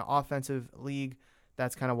 and in an offensive league,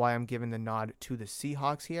 that's kind of why I'm giving the nod to the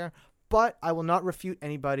Seahawks here. But I will not refute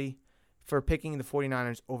anybody for picking the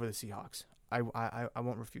 49ers over the Seahawks. I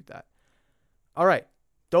won't refute that. All right,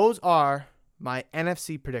 those are my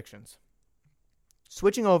NFC predictions.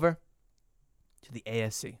 Switching over to the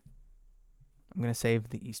AFC. I'm going to save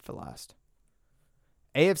the East for last.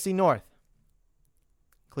 AFC North.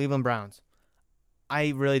 Cleveland Browns. I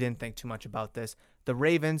really didn't think too much about this. The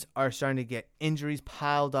Ravens are starting to get injuries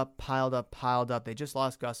piled up. They just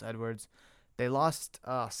lost Gus Edwards. They lost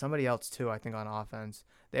somebody else too, I think, on offense.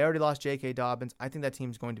 They already lost J.K. Dobbins. I think that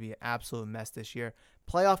team's going to be an absolute mess this year.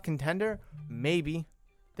 Playoff contender? Maybe.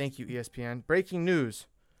 Thank you, ESPN. Breaking news.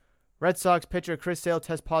 Red Sox pitcher Chris Sale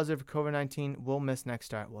tests positive for COVID-19. Will miss next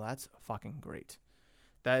start. Well, that's fucking great.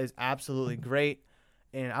 That is absolutely great.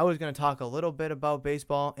 And I was going to talk a little bit about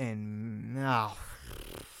baseball, and now,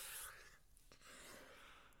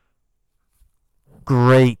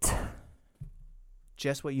 great.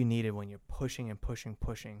 Just what you needed when you're pushing.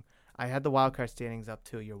 I had the wildcard standings up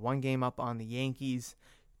too. You're 1 game up on the Yankees,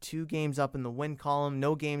 2 games up in the win column,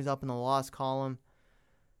 no games up in the loss column.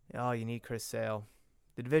 Oh, you need Chris Sale.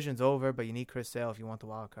 The division's over, but you need Chris Sale if you want the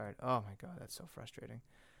wild card. Oh my God, that's so frustrating.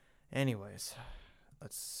 Anyways,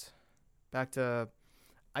 back to.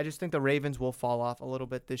 I just think the Ravens will fall off a little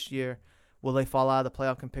bit this year. Will they fall out of the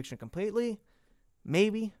playoff picture completely?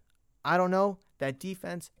 Maybe. I don't know. That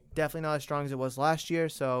defense, definitely not as strong as it was last year,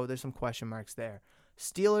 so there's some question marks there.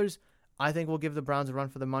 Steelers, I think will give the Browns a run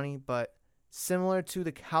for the money, but similar to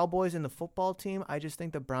the Cowboys and the football team, I just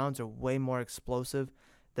think the Browns are way more explosive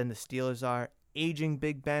than the Steelers are. Aging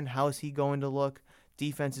Big Ben, how is he going to look?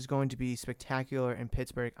 Defense is going to be spectacular in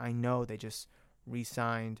Pittsburgh. I know they just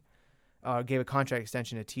re-signed, gave a contract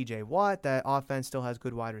extension to TJ Watt. That offense still has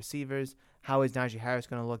good wide receivers. How is Najee Harris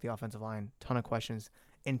going to look? The offensive line, ton of questions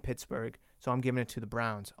in Pittsburgh. So I'm giving it to the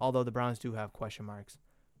Browns, although the Browns do have question marks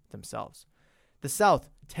themselves. The South,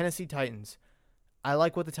 Tennessee Titans. I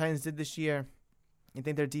like what the Titans did this year. I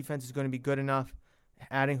think their defense is going to be good enough.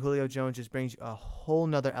 Adding Julio Jones just brings a whole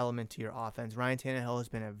nother element to your offense. Ryan Tannehill has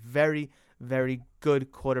been a very, very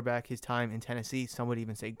good quarterback his time in Tennessee. Some would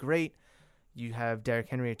even say great. You have Derrick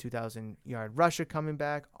Henry, a 2,000-yard rusher, coming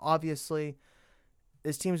back. Obviously,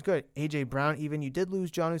 this team's good. A.J. Brown, even. You did lose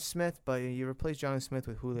Jonnu Smith, but you replaced Jonnu Smith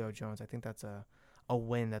with Julio Jones. I think that's a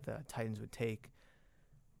win that the Titans would take.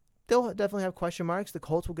 They'll definitely have question marks. The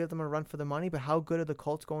Colts will give them a run for the money, but how good are the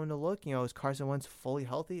Colts going to look? You know, is Carson Wentz fully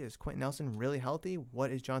healthy? Is Quentin Nelson really healthy? What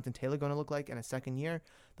is Jonathan Taylor going to look like in a second year?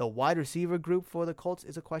 The wide receiver group for the Colts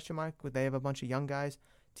is a question mark. They have a bunch of young guys.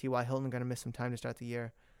 T.Y. Hilton going to miss some time to start the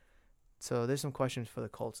year. So there's some questions for the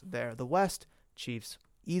Colts there. The West, Chiefs,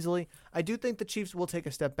 easily. I do think the Chiefs will take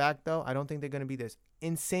a step back, though. I don't think they're going to be this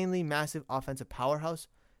insanely massive offensive powerhouse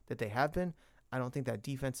that they have been. I don't think that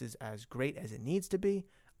defense is as great as it needs to be.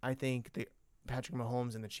 I think Patrick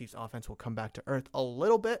Mahomes and the Chiefs offense will come back to earth a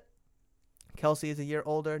little bit. Kelsey is a year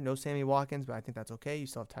older. No Sammy Watkins, but I think that's okay. You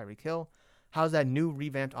still have Tyreek Hill. How's that new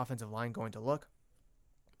revamped offensive line going to look?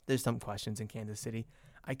 There's some questions in Kansas City.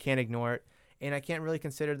 I can't ignore it. And I can't really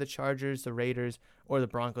consider the Chargers, the Raiders, or the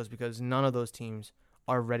Broncos because none of those teams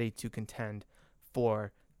are ready to contend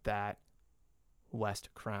for that West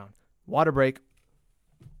crown. Water break.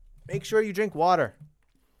 Make sure you drink water.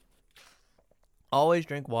 Always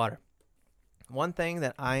drink water. One thing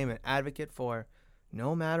that I am an advocate for,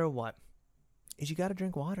 no matter what, is you got to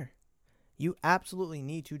drink water. You absolutely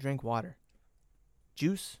need to drink water.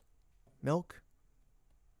 Juice, milk,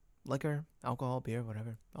 liquor, alcohol, beer,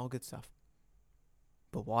 whatever, all good stuff.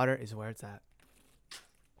 But water is where it's at.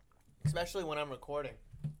 Especially when I'm recording.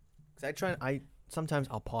 Because sometimes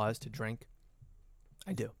I'll pause to drink.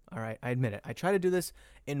 I do. All right. I admit it. I try to do this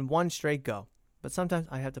in one straight go. But sometimes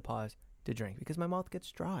I have to pause to drink because my mouth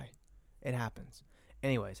gets dry. It happens.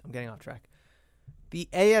 Anyways, I'm getting off track. The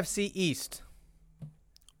AFC East.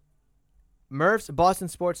 Murph's Boston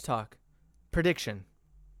Sports Talk prediction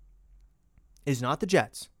is not the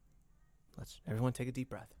Jets. Let's everyone take a deep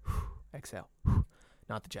breath. Exhale.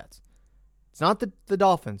 Not the Jets. It's not the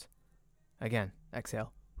Dolphins. Again,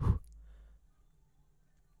 exhale.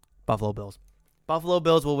 Buffalo Bills. Buffalo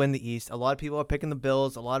Bills will win the East. A lot of people are picking the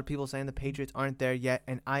Bills. A lot of people saying the Patriots aren't there yet,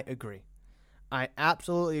 and I agree. I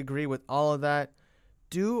absolutely agree with all of that.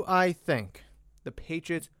 Do I think the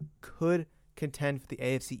Patriots could contend for the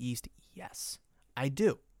AFC East? Yes, I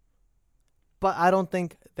do. But I don't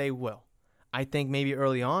think they will. I think maybe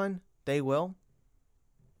early on they will.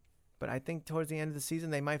 But I think towards the end of the season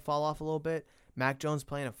they might fall off a little bit. Mac Jones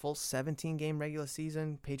playing a full 17-game regular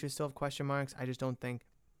season. Patriots still have question marks. I just don't think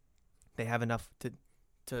they have enough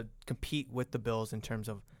to compete with the Bills in terms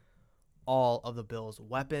of all of the Bills'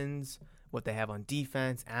 weapons, what they have on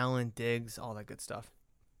defense, Allen, Diggs, all that good stuff.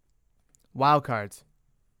 Wild cards.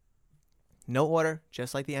 No order,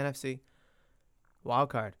 just like the NFC. Wild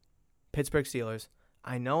card. Pittsburgh Steelers.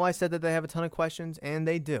 I know I said that they have a ton of questions, and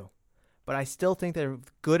they do. But I still think they're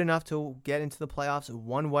good enough to get into the playoffs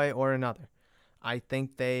one way or another. I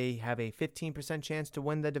think they have a 15% chance to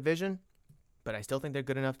win the division, but I still think they're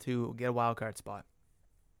good enough to get a wild card spot.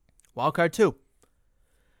 Wild card 2.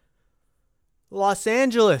 Los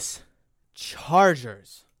Angeles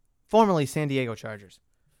Chargers, formerly San Diego Chargers.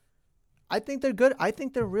 I think they're good. I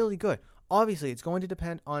think they're really good. Obviously, it's going to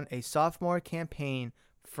depend on a sophomore campaign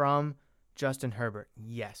from Justin Herbert.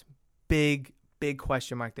 Yes, big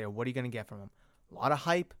question mark there. What are you going to get from him? A lot of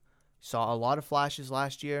hype. Saw a lot of flashes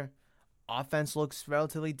last year. Offense looks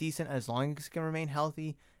relatively decent as long as it can remain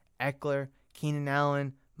healthy. Eckler, Keenan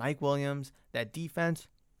Allen, Mike Williams. That defense,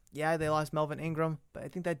 yeah, they lost Melvin Ingram, but I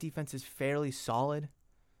think that defense is fairly solid.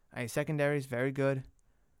 Secondary is very good.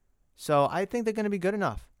 So I think they're going to be good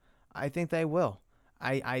enough. I think they will.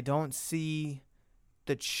 I don't see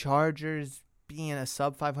the Chargers being a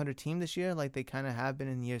sub-500 team this year like they kind of have been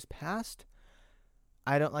in years past.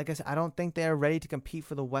 I don't think they're ready to compete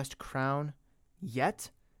for the West Crown yet.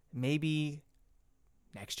 Maybe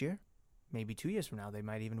next year, maybe 2 years from now, they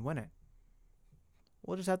might even win it.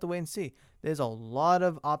 We'll just have to wait and see. There's a lot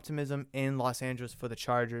of optimism in Los Angeles for the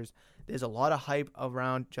Chargers. There's a lot of hype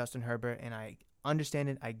around Justin Herbert, and I understand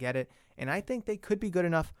it. I get it. And I think they could be good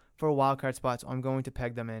enough for a wildcard spot, so I'm going to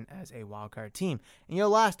peg them in as a wildcard team. And your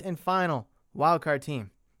last and final wildcard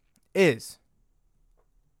team is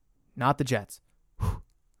not the Jets.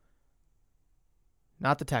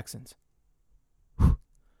 Not the Texans.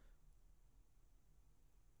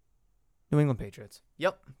 New England Patriots.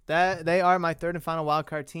 Yep, they are my third and final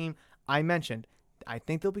wildcard team. I mentioned, I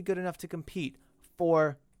think they'll be good enough to compete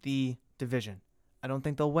for the division. I don't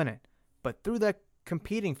think they'll win it. But through that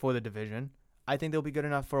competing for the division, I think they'll be good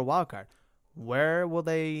enough for a wildcard. Where will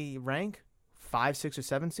they rank? 5, 6, or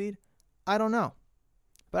 7 seed? I don't know.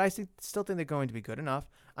 But I still think they're going to be good enough.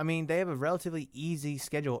 I mean, they have a relatively easy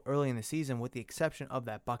schedule early in the season with the exception of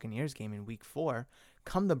that Buccaneers game in Week 4.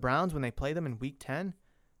 Come the Browns when they play them in Week 10,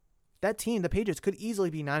 that team, the Patriots, could easily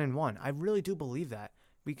be 9-1. I really do believe that.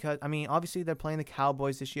 Because, I mean, obviously they're playing the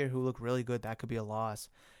Cowboys this year who look really good. That could be a loss.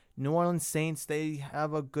 New Orleans Saints, they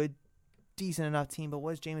have a good, decent enough team. But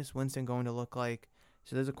what is Jameis Winston going to look like?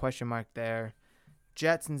 So there's a question mark there.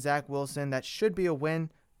 Jets and Zach Wilson, that should be a win.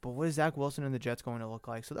 But what is Zach Wilson and the Jets going to look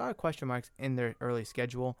like? So there are question marks in their early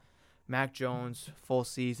schedule. Mac Jones, full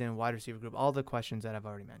season, wide receiver group, all the questions that I've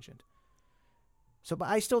already mentioned. But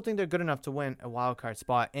I still think they're good enough to win a wild card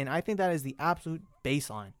spot. And I think that is the absolute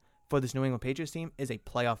baseline for this New England Patriots team is a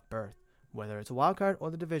playoff berth, whether it's a wild card or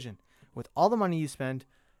the division. With all the money you spend,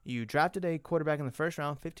 you drafted a quarterback in the first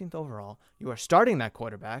round, 15th overall. You are starting that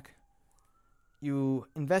quarterback. You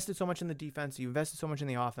invested so much in the defense. You invested so much in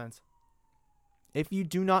the offense. If you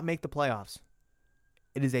do not make the playoffs,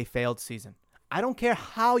 it is a failed season. I don't care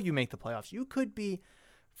how you make the playoffs. You could be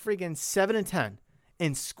friggin' 7-10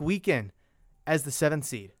 and squeak in as the 7th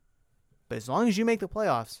seed. But as long as you make the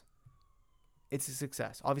playoffs, it's a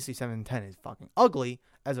success. Obviously, 7-10 is fucking ugly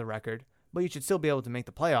as a record, but you should still be able to make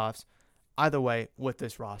the playoffs either way with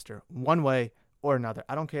this roster, one way or another.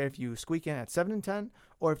 I don't care if you squeak in at 7-10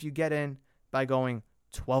 or if you get in by going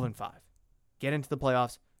 12-5. Get into the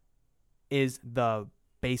playoffs is the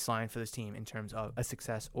baseline for this team in terms of a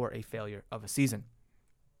success or a failure of a season.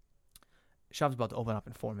 Shop's about to open up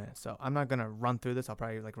in 4 minutes, so I'm not going to run through this. I'll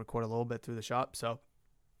probably record a little bit through the shop, so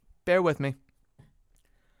bear with me.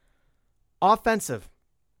 Offensive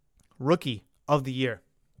Rookie of the Year.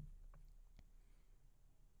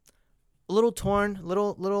 A little torn,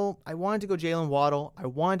 I wanted to go Jalen Waddle. I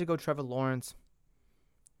wanted to go Trevor Lawrence.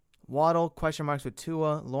 Waddle, question marks with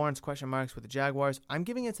Tua. Lawrence, question marks with the Jaguars. I'm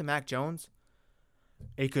giving it to Mac Jones.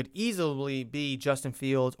 It could easily be Justin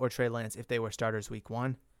Fields or Trey Lance if they were starters week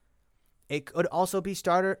 1. It could also be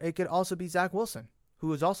Zach Wilson, who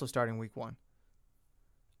was also starting week 1.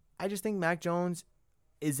 I just think Mac Jones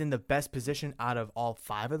is in the best position out of all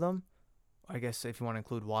 5 of them. I guess if you want to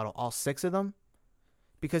include Waddle, all 6 of them.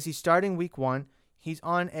 Because he's starting week 1. He's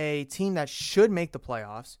on a team that should make the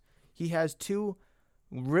playoffs. He has 2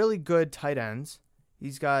 really good tight ends.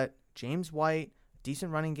 He's got James White,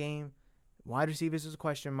 decent running game. Wide receivers is a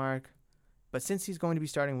question mark. But since he's going to be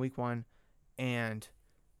starting week 1 and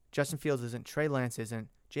Justin Fields isn't, Trey Lance isn't,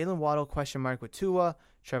 Jalen Waddle question mark with Tua,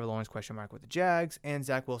 Trevor Lawrence question mark with the Jags, and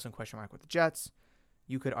Zach Wilson question mark with the Jets.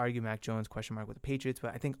 You could argue Mac Jones question mark with the Patriots,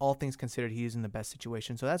 but I think all things considered, he is in the best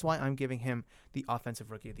situation. So that's why I'm giving him the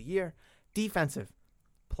Offensive Rookie of the Year. Defensive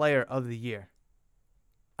Player of the Year.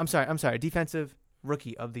 I'm sorry. Defensive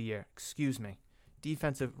Rookie of the Year. Excuse me.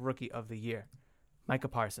 Defensive Rookie of the Year. Micah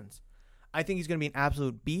Parsons. I think he's going to be an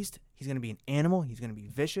absolute beast. He's going to be an animal. He's going to be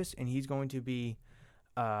vicious, and he's going to be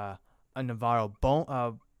a Navarro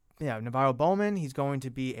Bowman. He's going to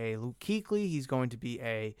be a Luke Kuechly. He's going to be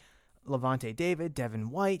a Levante David, Devin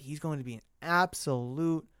White. He's going to be an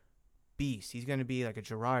absolute beast. He's going to be like a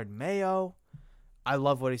Gerard Mayo. I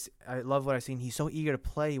love what I've seen. He's so eager to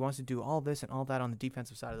play. He wants to do all this and all that on the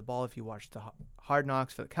defensive side of the ball. If you watch the Hard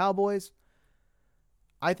Knocks for the Cowboys,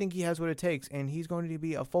 I think he has what it takes, and he's going to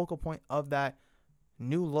be a focal point of that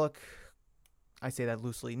new look. I say that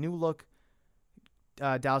loosely. New look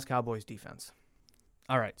Dallas Cowboys defense.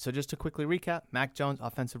 All right, so just to quickly recap, Mac Jones,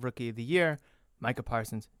 Offensive Rookie of the Year. Micah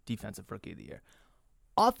Parsons, Defensive Rookie of the Year.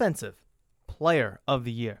 Offensive Player of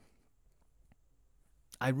the Year.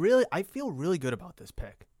 I feel really good about this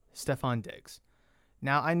pick, Stefon Diggs.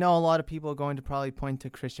 Now, I know a lot of people are going to probably point to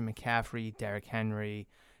Christian McCaffrey, Derrick Henry,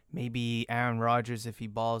 maybe Aaron Rodgers if he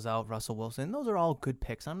balls out, Russell Wilson. Those are all good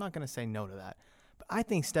picks. I'm not going to say no to that. But I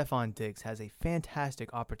think Stefon Diggs has a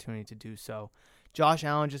fantastic opportunity to do so. Josh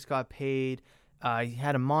Allen just got paid. He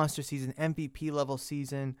had a monster season, MVP level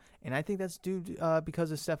season, and I think that's due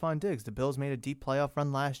because of Stefon Diggs. The Bills made a deep playoff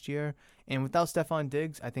run last year, and without Stefon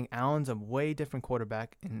Diggs, I think Allen's a way different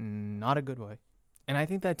quarterback, in not a good way. And I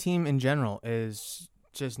think that team in general is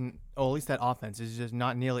just, or at least that offense is just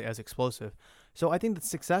not nearly as explosive. So I think the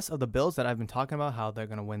success of the Bills that I've been talking about, how they're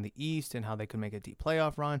going to win the East and how they could make a deep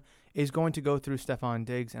playoff run, is going to go through Stefon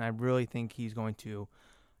Diggs, and I really think he's going to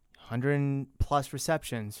 100-plus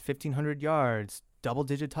receptions, 1,500 yards,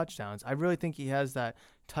 double-digit touchdowns. I really think he has that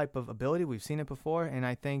type of ability. We've seen it before, and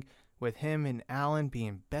I think with him and Allen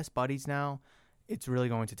being best buddies now, it's really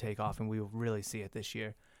going to take off, and we will really see it this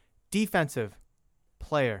year. Defensive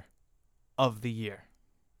Player of the Year.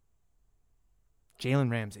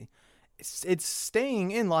 Jalen Ramsey. It's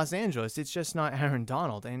staying in Los Angeles. It's just not Aaron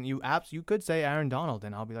Donald. And you could say Aaron Donald,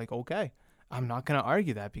 and I'll be like, okay. I'm not going to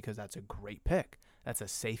argue that because that's a great pick. That's a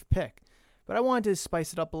safe pick. But I wanted to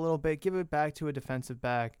spice it up a little bit, give it back to a defensive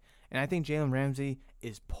back. And I think Jalen Ramsey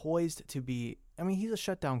is poised to be, he's a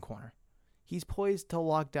shutdown corner. He's poised to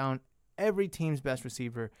lock down every team's best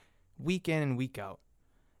receiver week in and week out.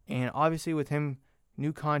 And obviously with him,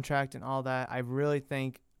 new contract and all that, I really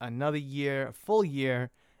think another year, a full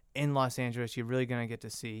year in Los Angeles, you're really going to get to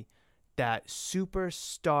see that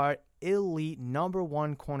superstar, elite, number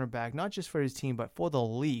one cornerback, not just for his team, but for the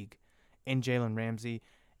league in Jalen Ramsey.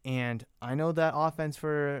 And I know that offense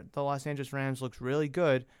for the Los Angeles Rams looks really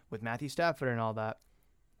good with Matthew Stafford and all that.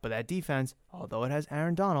 But that defense, although it has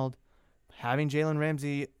Aaron Donald, having Jalen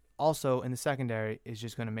Ramsey also in the secondary is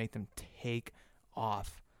just going to make them take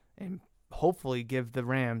off and hopefully give the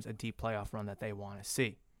Rams a deep playoff run that they want to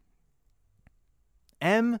see.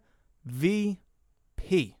 MVP.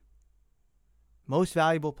 Most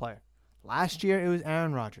valuable player. Last year, it was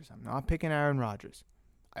Aaron Rodgers. I'm not picking Aaron Rodgers.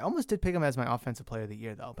 I almost did pick him as my offensive player of the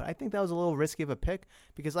year, though. But I think that was a little risky of a pick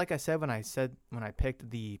because, like I said when I picked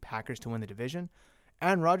the Packers to win the division,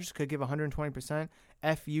 Aaron Rodgers could give 120%,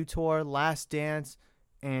 FU tour, last dance,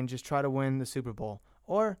 and just try to win the Super Bowl.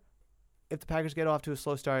 Or if the Packers get off to a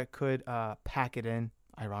slow start, could pack it in.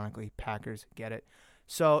 Ironically, Packers get it.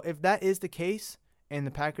 So if that is the case and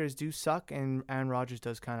the Packers do suck and Aaron Rodgers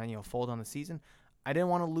does kind of fold on the season, I didn't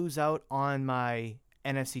want to lose out on my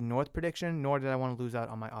NFC North prediction, nor did I want to lose out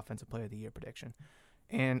on my Offensive Player of the Year prediction.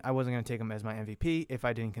 And I wasn't going to take him as my MVP if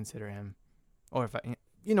I didn't consider him, or if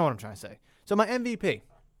you know what I'm trying to say. So my MVP.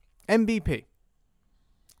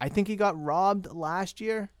 I think he got robbed last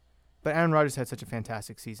year, but Aaron Rodgers had such a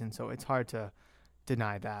fantastic season, so it's hard to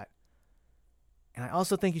deny that. And I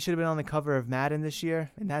also think he should have been on the cover of Madden this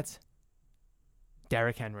year, and that's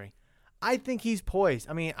Derrick Henry. I think he's poised.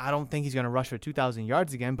 I don't think he's going to rush for 2,000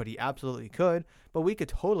 yards again, but he absolutely could. But we could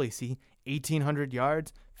totally see 1,800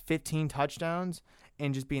 yards, 15 touchdowns,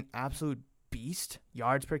 and just be an absolute beast.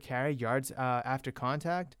 Yards per carry, yards after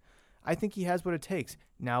contact. I think he has what it takes.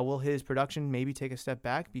 Now, will his production maybe take a step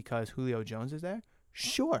back because Julio Jones is there?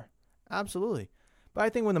 Sure, absolutely. But I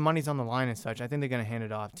think when the money's on the line and such, I think they're going to hand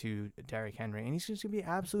it off to Derrick Henry. And he's just going to be an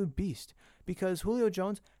absolute beast because Julio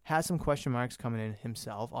Jones has some question marks coming in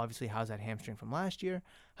himself. Obviously, how's that hamstring from last year?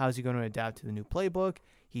 How's he going to adapt to the new playbook?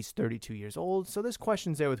 He's 32 years old. So there's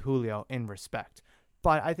questions there with Julio in respect.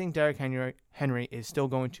 But I think Derrick Henry is still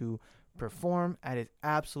going to perform at his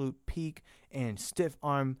absolute peak and stiff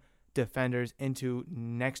arm defenders into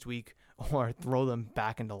next week or throw them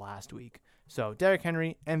back into last week. So Derrick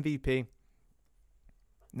Henry, MVP.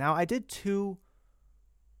 Now I did two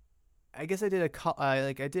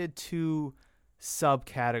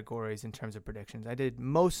subcategories in terms of predictions. I did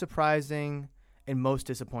most surprising and most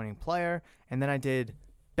disappointing player, and then I did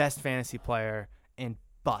best fantasy player and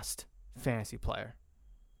bust fantasy player.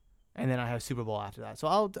 And then I have Super Bowl after that. So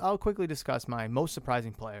I'll quickly discuss my most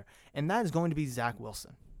surprising player, and that is going to be Zach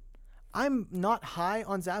Wilson. I'm not high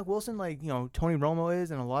on Zach Wilson like, Tony Romo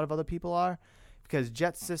is and a lot of other people are, because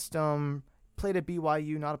Jet system, played at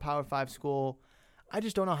BYU, not a Power 5 school. I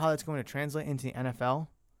just don't know how that's going to translate into the NFL.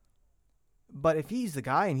 But if he's the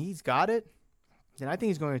guy and he's got it, then I think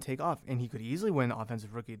he's going to take off, and he could easily win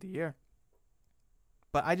Offensive Rookie of the Year.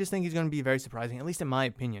 But I just think he's going to be very surprising, at least in my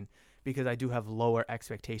opinion, because I do have lower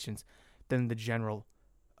expectations than the general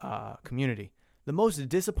community. The most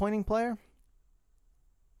disappointing player,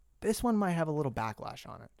 this one might have a little backlash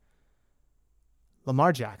on it.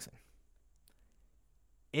 Lamar Jackson.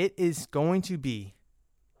 It is going to be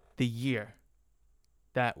the year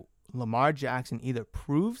that Lamar Jackson either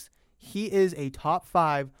proves he is a top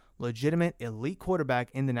 5 legitimate elite quarterback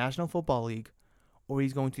in the National Football League, or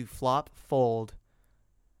he's going to flop, fold.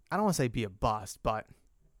 I don't want to say be a bust, but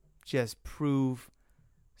just prove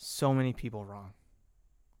so many people wrong.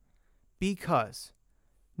 Because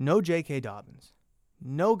no J.K. Dobbins,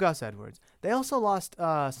 no Gus Edwards. They also lost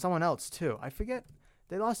someone else too. I forget.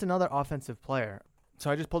 They lost another offensive player. So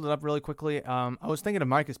I just pulled it up really quickly. I was thinking of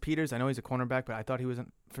Marcus Peters. I know he's a cornerback, but I thought he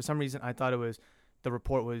wasn't. For some reason, I thought the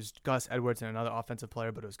report was Gus Edwards and another offensive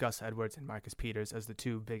player, but it was Gus Edwards and Marcus Peters as the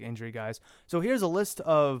two big injury guys. So here's a list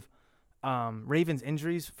of Ravens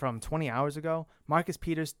injuries from 20 hours ago. Marcus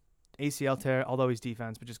Peters, ACL tear, although he's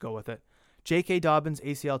defense, but just go with it. J.K. Dobbins,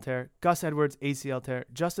 ACL tear. Gus Edwards, ACL tear.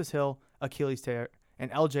 Justice Hill, Achilles tear. And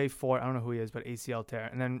LJ Fort, I don't know who he is, but ACL tear.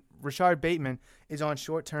 And then Rashard Bateman is on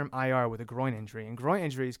short-term IR with a groin injury. And groin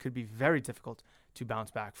injuries could be very difficult to bounce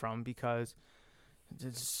back from because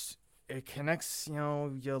it connects,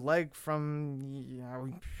 your leg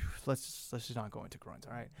from, let's just not go into groins,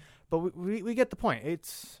 all right? But we get the point.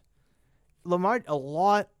 It's Lamar, a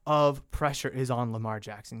lot of pressure is on Lamar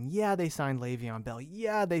Jackson. Yeah, they signed Le'Veon Bell.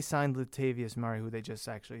 Yeah, they signed Latavius Murray, who they just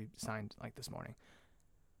actually signed this morning.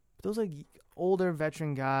 But those older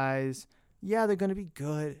veteran guys, yeah, they're going to be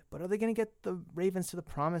good, but are they going to get the Ravens to the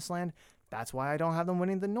promised land? That's why I don't have them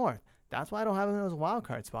winning the North. That's why I don't have them as a wild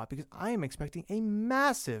card spot, because I am expecting a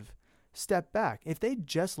massive step back. If they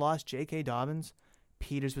just lost J.K. Dobbins,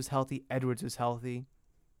 Peters was healthy, Edwards was healthy,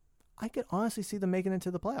 I could honestly see them making it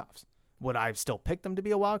to the playoffs. Would I still pick them to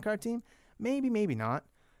be a wild card team? Maybe, maybe not.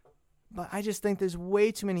 But I just think there's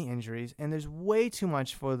way too many injuries, and there's way too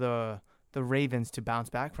much for the Ravens to bounce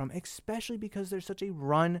back from, especially because they're such a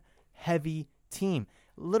run-heavy team.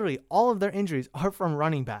 Literally, all of their injuries are from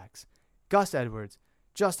running backs. Gus Edwards,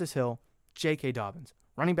 Justice Hill, J.K. Dobbins.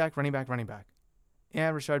 Running back, running back, running back.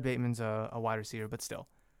 Yeah, Rashard Bateman's a wide receiver, but still.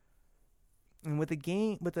 And with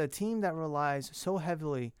a team that relies so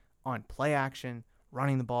heavily on play action,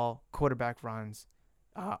 running the ball, quarterback runs,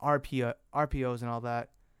 RPOs and all that,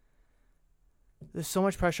 there's so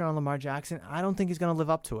much pressure on Lamar Jackson. I don't think he's going to live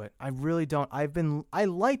up to it. I really don't. I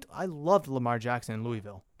loved Lamar Jackson in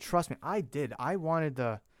Louisville. Trust me, I did. I wanted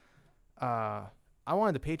the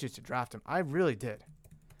Patriots to draft him. I really did.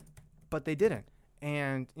 But they didn't.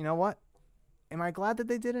 And you know what? Am I glad that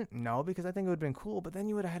they didn't? No, because I think it would have been cool. But then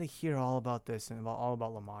you would have had to hear all about this and all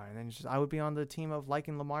about Lamar. And then I would be on the team of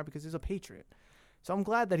liking Lamar because he's a Patriot. So I'm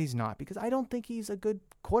glad that he's not, because I don't think he's a good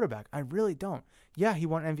quarterback. I really don't. Yeah, he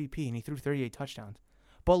won MVP and he threw 38 touchdowns.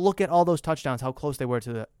 But look at all those touchdowns, how close they were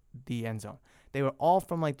to the end zone. They were all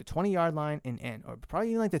from the 20-yard line and in, or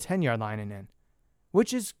probably even the 10-yard line and in,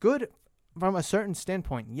 which is good from a certain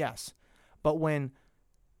standpoint, yes. But when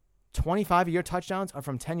 25 of your touchdowns are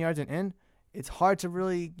from 10 yards and in, it's hard to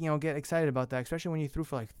really, get excited about that, especially when you threw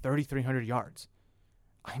for 3,300 yards.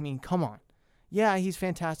 I mean, come on. Yeah, he's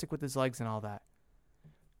fantastic with his legs and all that.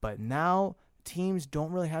 But now teams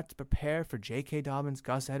don't really have to prepare for J.K. Dobbins,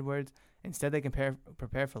 Gus Edwards. Instead, they can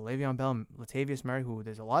prepare for Le'Veon Bell and Latavius Murray, who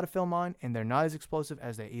there's a lot of film on, and they're not as explosive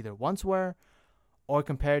as they either once were or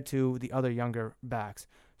compared to the other younger backs.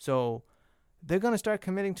 So they're going to start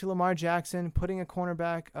committing to Lamar Jackson, putting a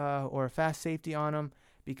cornerback or a fast safety on him,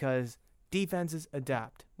 because defenses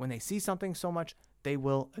adapt. When they see something so much, they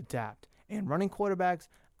will adapt. And running quarterbacks,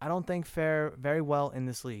 I don't think fare very well in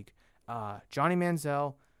this league. Johnny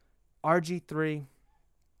Manziel, RG3,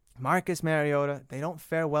 Marcus Mariota, they don't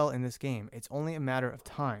fare well in this game. It's only a matter of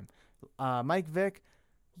time. Mike Vick,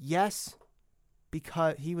 yes,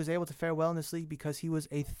 because he was able to fare well in this league because he was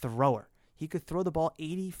a thrower. He could throw the ball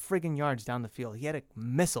 80 friggin' yards down the field. He had a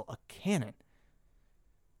missile, a cannon,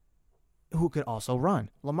 who could also run.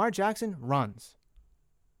 Lamar Jackson runs.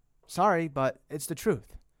 Sorry, but it's the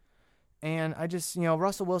truth. And I just,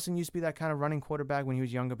 Russell Wilson used to be that kind of running quarterback when he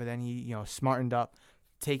was younger, but then he, smartened up,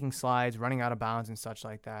 taking slides, running out of bounds and such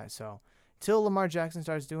like that. So until Lamar Jackson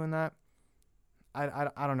starts doing that, I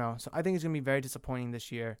don't know. So I think it's going to be very disappointing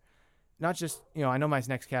this year. Not just, I know my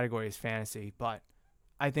next category is fantasy, but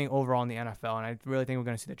I think overall in the NFL, and I really think we're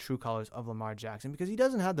going to see the true colors of Lamar Jackson because he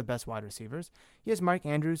doesn't have the best wide receivers. He has Mark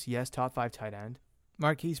Andrews, yes, top 5 tight end.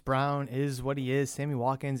 Marquise Brown is what he is. Sammy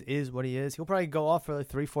Watkins is what he is. He'll probably go off for like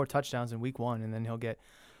 3-4 touchdowns in week 1, and then he'll get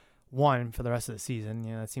 1 for the rest of the season.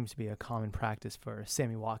 That seems to be a common practice for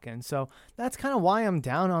Sammy Watkins. So that's kind of why I'm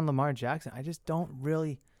down on Lamar Jackson. I just don't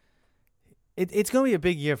really... It's going to be a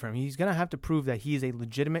big year for him. He's going to have to prove that he is a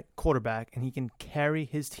legitimate quarterback and he can carry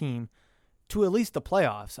his team to at least the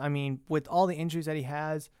playoffs. I mean, with all the injuries that he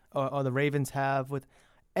has, or the Ravens have, with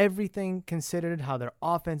everything considered, how their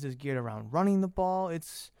offense is geared around running the ball,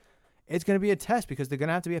 it's going to be a test because they're going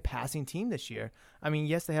to have to be a passing team this year. I mean,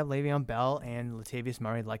 yes, they have Le'Veon Bell and Latavius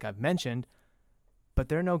Murray, like I've mentioned, but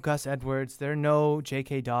they're no Gus Edwards. They're no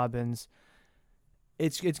J.K. Dobbins.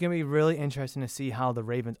 It's going to be really interesting to see how the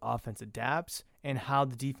Ravens offense adapts and how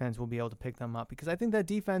the defense will be able to pick them up, because I think that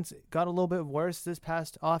defense got a little bit worse this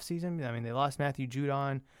past offseason. I mean, they lost Matthew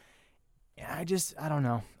Judon. I don't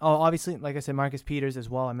know. Oh, obviously, like I said, Marcus Peters as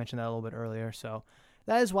well. I mentioned that a little bit earlier. So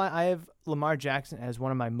that is why I have Lamar Jackson as one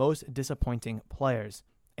of my most disappointing players.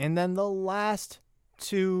 And then the last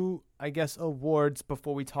 2, awards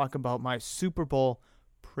before we talk about my Super Bowl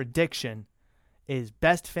prediction is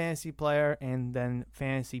best fantasy player and then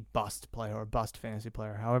fantasy bust player or bust fantasy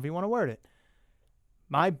player, however you want to word it.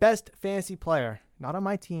 My best fantasy player, not on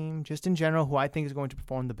my team, just in general, who I think is going to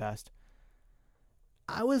perform the best.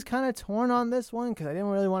 I was kind of torn on this one because I didn't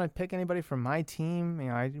really want to pick anybody from my team.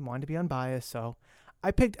 I wanted to be unbiased, so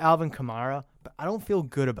I picked Alvin Kamara, but I don't feel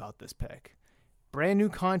good about this pick. Brand new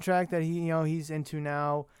contract that he's into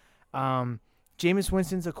now. Jameis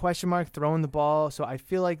Winston's a question mark throwing the ball, so I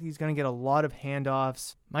feel like he's going to get a lot of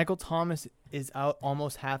handoffs. Michael Thomas is out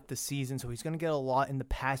almost half the season, so he's going to get a lot in the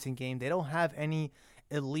passing game. They don't have any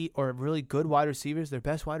elite or really good wide receivers. Their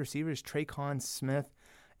best wide receiver is Traquan Smith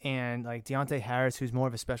and like Deontay Harris, who's more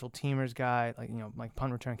of a special teamers guy, like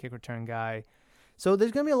punt return, kick return guy. So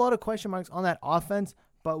there's going to be a lot of question marks on that offense,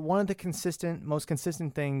 but one of the most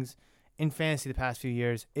consistent things in fantasy the past few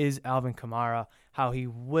years is Alvin Kamara, how he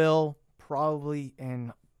will probably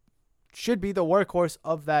and should be the workhorse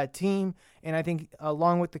of that team. And I think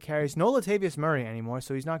along with the carries, no Latavius Murray anymore,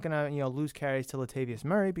 so he's not going to lose carries to Latavius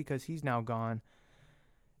Murray because he's now gone.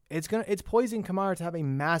 It's poising Kamara to have a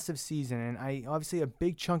massive season, and obviously a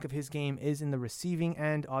big chunk of his game is in the receiving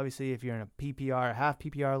end. Obviously, if you're in a PPR, a half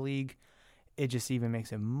PPR league, it just even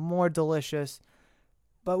makes it more delicious.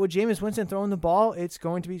 But with Jameis Winston throwing the ball, it's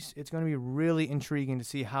going to be really intriguing to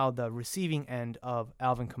see how the receiving end of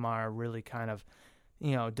Alvin Kamara really kind of,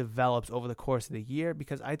 develops over the course of the year,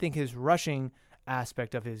 because I think his rushing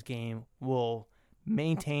aspect of his game will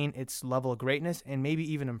maintain its level of greatness and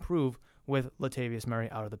maybe even improve with Latavius Murray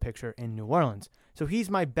out of the picture in New Orleans. So he's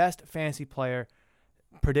my best fantasy player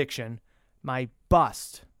prediction. My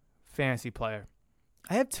bust fantasy player,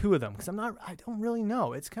 I have 2 of them because I don't really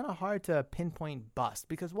know. It's kind of hard to pinpoint bust,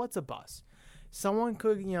 because what's a bust? Someone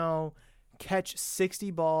could, catch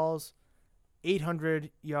 60 balls,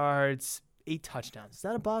 800 yards, 8 touchdowns. Is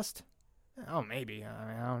that a bust? Oh, maybe.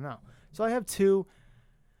 I don't know. So I have 2.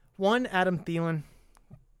 One, Adam Thielen.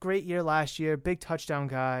 Great year last year. Big touchdown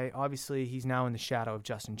guy. Obviously, he's now in the shadow of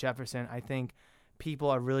Justin Jefferson. I think people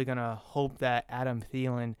are really going to hope that Adam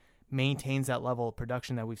Thielen maintains that level of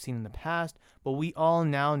production that we've seen in the past. But we all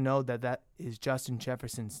now know that is Justin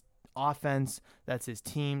Jefferson's offense. That's his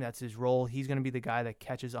team. That's his role. He's going to be the guy that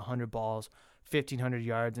catches 100 balls, 1,500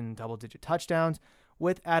 yards, and double-digit touchdowns.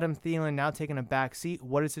 With Adam Thielen now taking a back seat,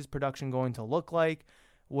 what is his production going to look like?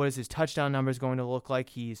 What is his touchdown numbers going to look like?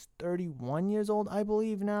 He's 31 years old, I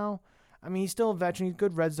believe now. I mean, he's still a veteran. He's a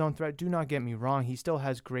good red zone threat. Do not get me wrong. He still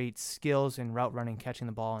has great skills in route running, catching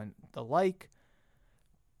the ball, and the like.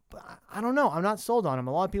 But I don't know. I'm not sold on him.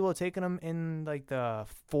 A lot of people are taking him in like the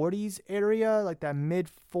 40s area, like that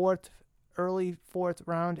mid-4th, early 4th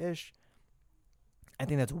round-ish. I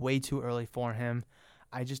think that's way too early for him.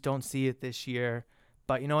 I just don't see it this year.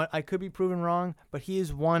 But you know what? I could be proven wrong, but he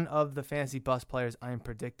is one of the fantasy bust players I am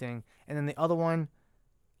predicting. And then the other one,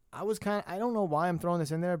 I don't know why I'm throwing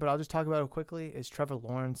this in there, but I'll just talk about it quickly, is Trevor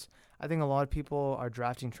Lawrence. I think a lot of people are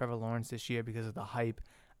drafting Trevor Lawrence this year because of the hype.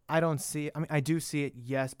 I don't see it. I mean, I do see it,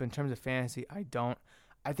 yes, but in terms of fantasy, I don't.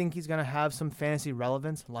 I think he's going to have some fantasy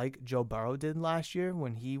relevance like Joe Burrow did last year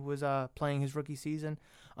when he was playing his rookie season.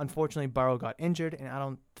 Unfortunately, Burrow got injured, and I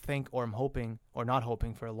don't think, or I'm hoping, or not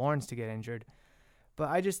hoping for Lawrence to get injured. But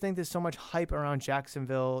I just think there's so much hype around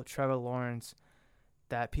Jacksonville, Trevor Lawrence,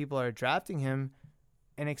 that people are drafting him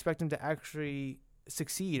and expect him to actually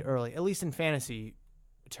succeed early, at least in fantasy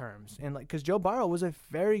terms. And because Joe Burrow was a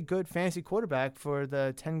very good fantasy quarterback for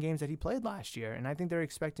the 10 games that he played last year, and I think they're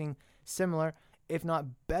expecting similar, if not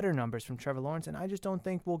better, numbers from Trevor Lawrence, and I just don't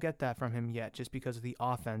think we'll get that from him yet, just because of the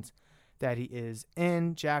offense that he is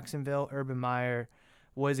in. Jacksonville, Urban Meyer,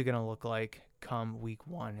 what is it going to look like come week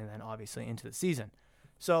 1 and then obviously into the season?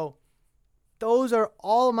 So those are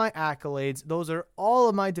all of my accolades. Those are all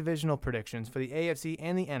of my divisional predictions for the AFC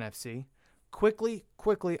and the NFC. Quickly,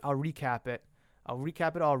 I'll recap it. I'll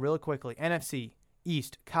recap it all really quickly. NFC,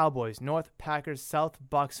 East, Cowboys. North, Packers. South,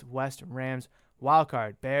 Bucks. West, Rams.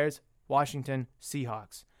 Wildcard, Bears, Washington,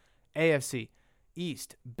 Seahawks. AFC,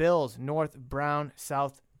 East, Bills. North, Brown.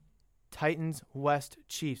 South, Titans. West,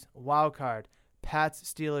 Chiefs. Wildcard, Pats,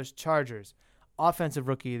 Steelers, Chargers. Offensive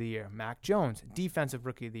Rookie of the Year, Mac Jones. Defensive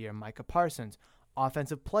Rookie of the Year, Micah Parsons.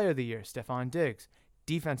 Offensive Player of the Year, Stephon Diggs.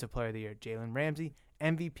 Defensive Player of the Year, Jalen Ramsey.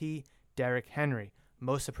 MVP, Derrick Henry.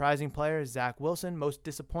 Most surprising player, Zach Wilson. Most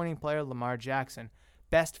disappointing player, Lamar Jackson.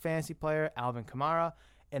 Best fantasy player, Alvin Kamara.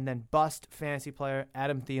 And then bust fantasy player,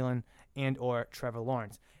 Adam Thielen and or Trevor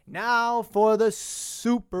Lawrence. Now for the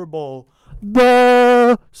Super Bowl.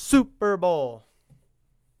 The Super Bowl.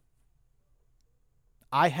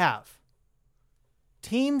 I have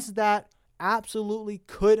teams that absolutely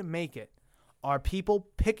could make it. Are people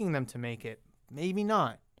picking them to make it? Maybe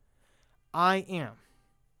not. I am.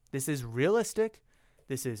 This is realistic.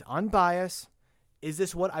 This is unbiased. Is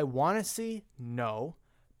this what I want to see? No.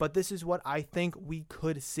 But this is what I think we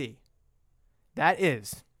could see. That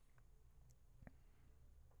is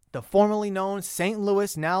the formerly known St.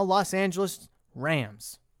 Louis, now Los Angeles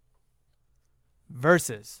Rams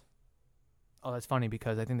versus, oh, that's funny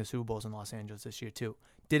because I think the Super Bowl's in Los Angeles this year too.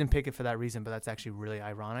 Didn't pick it for that reason, but that's actually really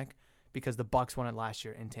ironic because the Bucs won it last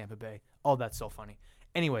year in Tampa Bay. Oh, that's so funny.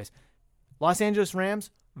 Anyways, Los Angeles Rams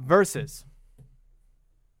versus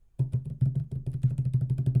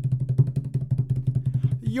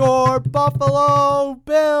your Buffalo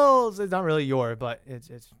Bills. It's not really your, but it's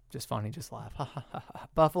just funny. Just laugh.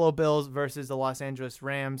 Buffalo Bills versus the Los Angeles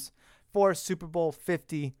Rams for Super Bowl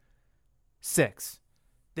 56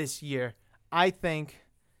 this year. I think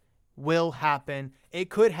will happen. It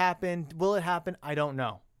could happen. Will it happen? I don't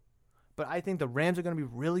know. But I think the Rams are going to be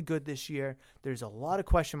really good this year. There's a lot of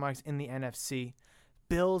question marks in the NFC.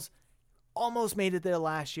 Bills almost made it there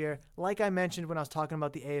last year. Like I mentioned when I was talking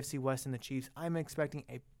about the AFC West and the Chiefs, I'm expecting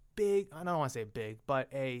a big, I don't want to say big, but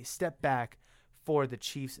a step back for the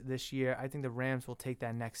Chiefs this year. I think the Rams will take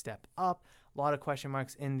that next step up. A lot of question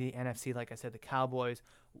marks in the NFC. Like I said, the Cowboys,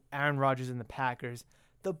 Aaron Rodgers and the Packers.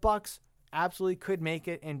 The Bucs absolutely could make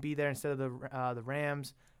it and be there instead of the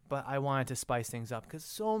Rams, but I wanted to spice things up because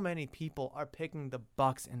so many people are picking the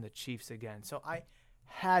Bucs and the Chiefs again. So I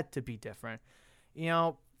had to be different. You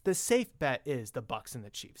know, the safe bet is the Bucs and the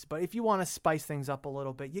Chiefs. But if you want to spice things up a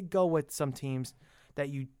little bit, you go with some teams that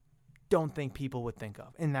you don't think people would think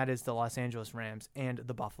of, and that is the Los Angeles Rams and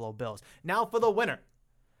the Buffalo Bills. Now for the winner.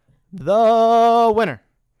 The winner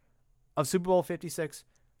of Super Bowl 56,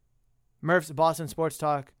 Murph's Boston Sports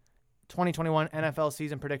Talk 2021 NFL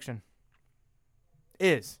season prediction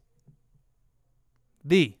is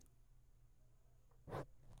the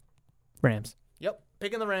Rams. Yep,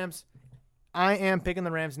 picking the Rams. I am picking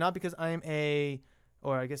the Rams, not because I'm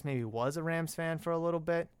or I guess maybe was a Rams fan for a little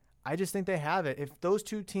bit. I just think they have it. If those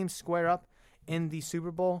two teams square up in the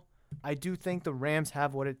Super Bowl, I do think the Rams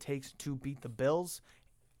have what it takes to beat the Bills.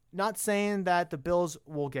 Not saying that the Bills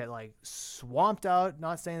will get swamped out.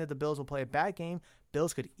 Not saying that the Bills will play a bad game.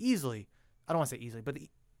 Bills could easily, I don't want to say easily, but the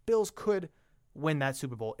Bills could win that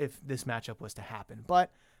Super Bowl if this matchup was to happen.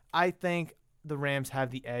 But I think the Rams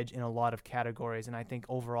have the edge in a lot of categories, and I think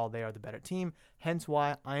overall they are the better team. Hence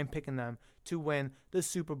why I am picking them to win the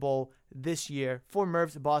Super Bowl this year for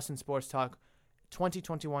Merv's Boston Sports Talk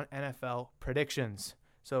 2021 NFL predictions.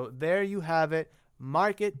 So there you have it.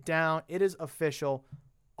 Mark it down. It is official.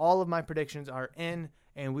 All of my predictions are in,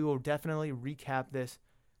 and we will definitely recap this.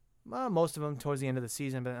 Well, most of them towards the end of the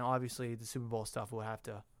season, but then obviously the Super Bowl stuff we'll have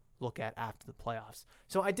to look at after the playoffs.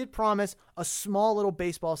 So I did promise a small little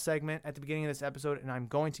baseball segment at the beginning of this episode, and I'm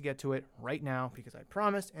going to get to it right now because I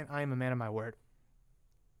promised, and I am a man of my word.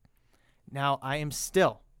 Now, I am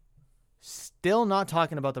still not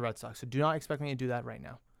talking about the Red Sox, so do not expect me to do that right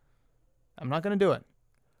now. I'm not going to do it.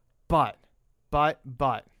 But,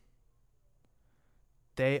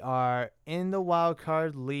 they are in the wild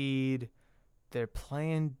card lead. They're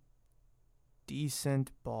playing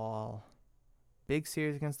decent ball. Big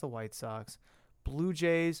series against the White Sox. Blue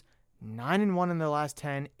Jays, 9-1 in their last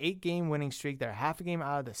 10, 8-game winning streak. They're half a game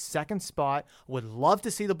out of the second spot. Would love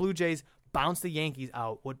to see the Blue Jays bounce the Yankees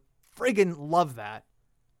out. Would friggin' love that.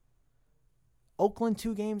 Oakland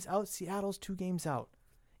 2 games out. Seattle's 2 games out.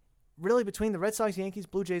 Really, between the Red Sox, Yankees,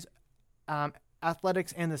 Blue Jays,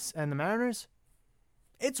 Athletics, and the Mariners,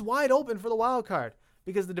 it's wide open for the wild card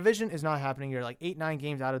because the division is not happening. You're like 8-9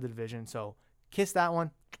 games out of the division, so kiss that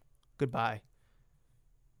one. Goodbye.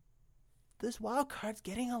 This wild card's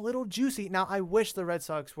getting a little juicy. Now, I wish the Red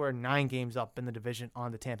Sox were 9 games up in the division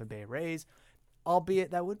on the Tampa Bay Rays,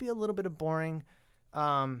 albeit that would be a little bit of boring.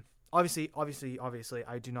 Obviously,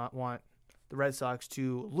 I do not want the Red Sox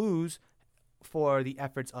to lose for the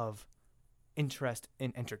efforts of interest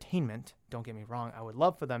in entertainment. Don't get me wrong. I would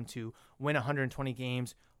love for them to win 120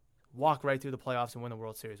 games, walk right through the playoffs, and win the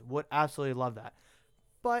World Series. Would absolutely love that.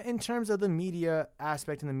 But in terms of the media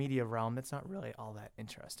aspect in the media realm, that's not really all that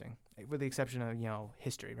interesting, with the exception of,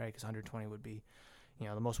 history, right? Because 120 would be,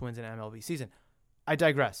 the most wins in an MLB season. I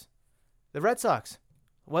digress. The Red Sox,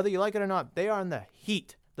 whether you like it or not, they are in the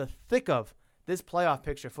heat, the thick of this playoff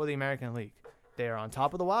picture for the American League. They are on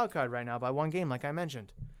top of the wild card right now by 1 game, like I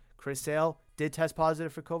mentioned. Chris Sale did test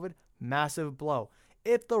positive for COVID. Massive blow.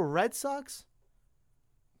 If the Red Sox,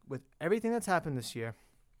 with everything that's happened this year,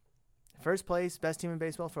 first place, best team in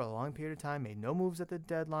baseball for a long period of time, made no moves at the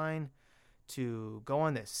deadline, to go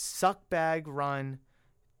on this suck bag run,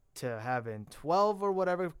 to having 12 or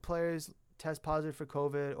whatever players test positive for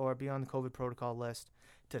COVID or be on the COVID protocol list,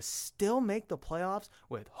 to still make the playoffs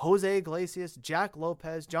with Jose Iglesias, Jack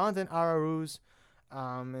Lopez, Jonathan Arauz,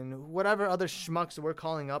 and whatever other schmucks we're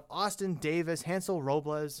calling up, Austin Davis, Hansel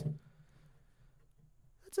Robles.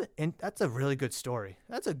 That's a really good story.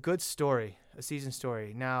 That's a good story, a season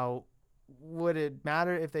story. Now, would it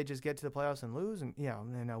matter if they just get to the playoffs and lose? And no,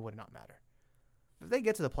 it would not matter. If they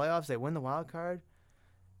get to the playoffs, they win the wild card,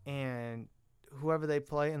 and whoever they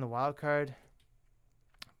play in the wild card,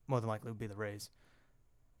 more than likely would be the Rays.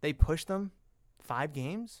 They push them 5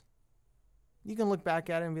 games. You can look back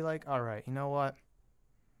at it and be like, all right, you know what?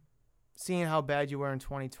 Seeing how bad you were in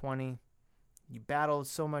 2020, you battled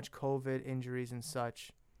so much COVID injuries and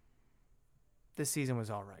such. This season was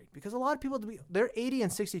all right. Because a lot of people, they're 80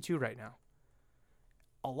 and 62 right now.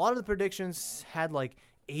 A lot of the predictions had like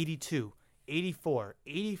 82, 84,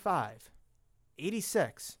 85,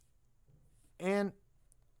 86. And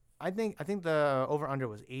I think the over-under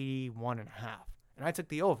was 81.5. And I took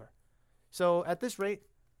the over. So at this rate,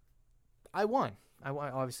 I won. I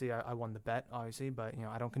won the bet, obviously. But,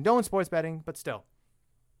 I don't condone sports betting, but still.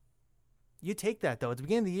 You take that, though. At the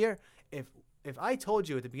beginning of the year, if I told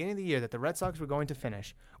you at the beginning of the year that the Red Sox were going to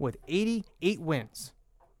finish with 88 wins,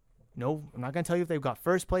 no, I'm not going to tell you if they've got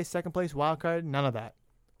first place, second place, wild card, none of that.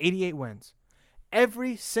 88 wins.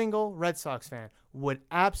 Every single Red Sox fan would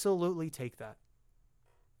absolutely take that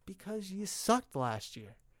because you sucked last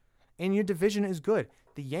year. And your division is good.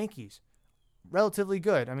 The Yankees, relatively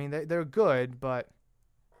good. I mean, they're good, but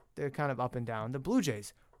they're kind of up and down. The Blue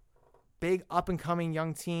Jays, big up-and-coming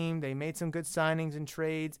young team. They made some good signings and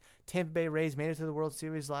trades. Tampa Bay Rays made it to the World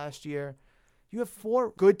Series last year. You have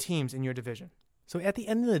 4 good teams in your division. So at the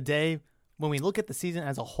end of the day, when we look at the season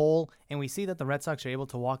as a whole and we see that the Red Sox are able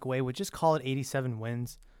to walk away with just call it 87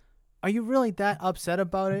 wins, are you really that upset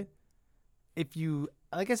about it?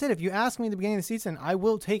 Like I said, if you ask me at the beginning of the season, I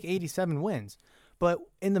will take 87 wins. But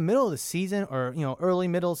in the middle of the season or, early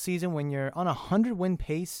middle season when you're on a 100-win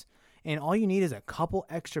pace and all you need is a couple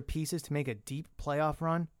extra pieces to make a deep playoff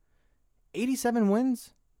run, 87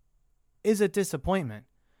 wins is a disappointment.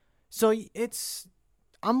 So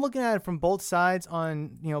I'm looking at it from both sides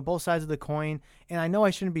both sides of the coin. And I know I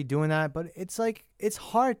shouldn't be doing that, but it's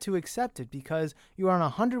hard to accept it because you are on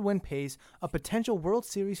a 100-win pace, a potential World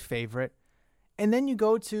Series favorite, and then you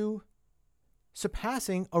go to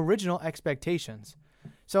surpassing original expectations.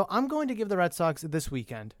 So I'm going to give the Red Sox this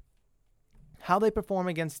weekend how they perform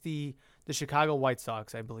against the Chicago White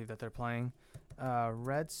Sox. I believe that they're playing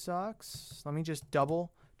Red Sox. Let me just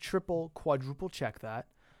double triple, quadruple check that.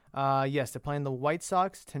 Yes, they're playing the White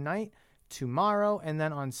Sox tonight, tomorrow, and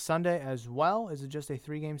then on Sunday as well. Is it just a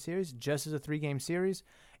 3-game series? Just as a 3-game series.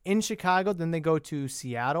 In Chicago, then they go to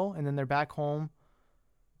Seattle, and then they're back home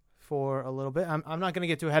for a little bit. I'm not going to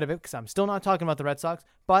get too ahead of it because I'm still not talking about the Red Sox,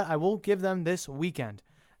 but I will give them this weekend.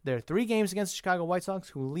 There are 3 games against the Chicago White Sox,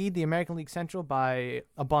 who lead the American League Central by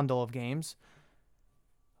a bundle of games.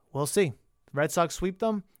 We'll see. The Red Sox sweep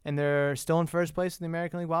them, and they're still in first place in the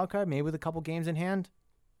American League wildcard, maybe with a couple games in hand.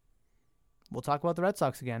 We'll talk about the Red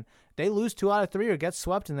Sox again. They lose 2 out of 3 or get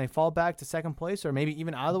swept and they fall back to second place or maybe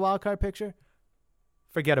even out of the wildcard picture.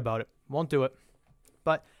 Forget about it. Won't do it.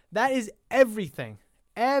 But that is everything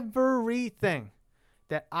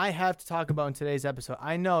that I have to talk about in today's episode.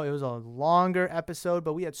 I know it was a longer episode,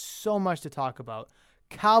 but we had so much to talk about.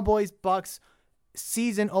 Cowboys-Bucks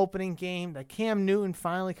season opening game, the Cam Newton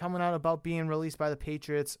finally coming out about being released by the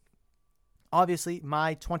Patriots. Obviously,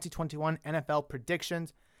 my 2021 NFL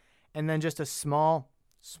predictions, and then just a small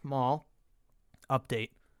update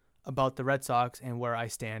about the Red Sox and where I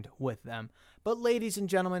stand with them. But ladies and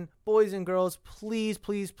gentlemen, boys and girls, please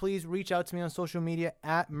reach out to me on social media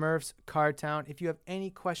at Murph's Cardtown. If you have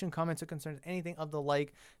any question, comments, or concerns, anything of the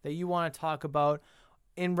like that you want to talk about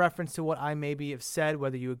in reference to what I maybe have said,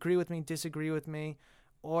 whether you agree with me, disagree with me,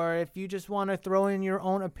 or if you just want to throw in your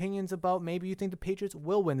own opinions about maybe you think the Patriots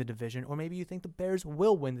will win the division, or maybe you think the Bears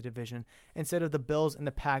will win the division instead of the Bills and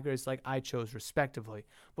the Packers like I chose respectively.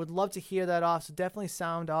 Would love to hear that off, so definitely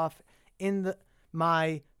sound off in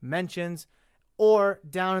my mentions or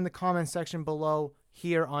down in the comments section below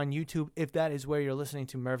here on YouTube if that is where you're listening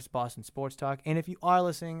to Murph's Boston Sports Talk. And if you are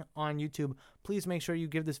listening on YouTube, please make sure you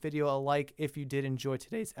give this video a like if you did enjoy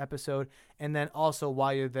today's episode. And then also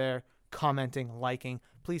while you're there, commenting, liking,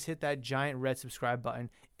 please hit that giant red subscribe button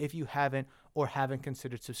if you haven't or haven't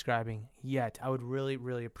considered subscribing yet. I would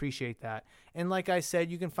really appreciate that. And like I said,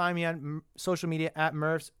 you can find me on social media at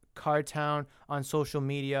Murph's Cardtown on social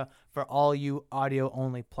media for all you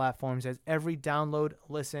audio-only platforms, as every download,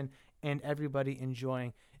 listen, and everybody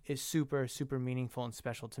enjoying is super meaningful and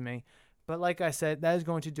special to me. But like I said, that is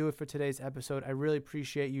going to do it for today's episode. I really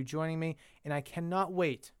appreciate you joining me, and I cannot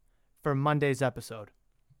wait for Monday's episode.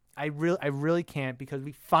 I really can't, because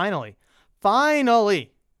we finally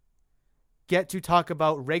get to talk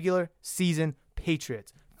about regular season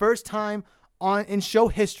Patriots. First time in show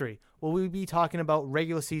history will we be talking about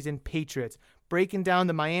regular season Patriots, breaking down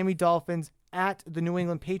the Miami Dolphins at the New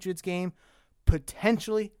England Patriots game,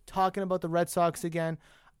 potentially talking about the Red Sox again.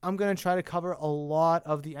 I'm going to try to cover a lot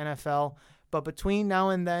of the NFL, but between now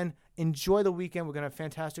and then, enjoy the weekend. We're going to have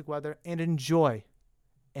fantastic weather, and enjoy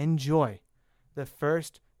the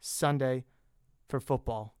first Sunday for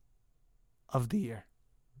football of the year.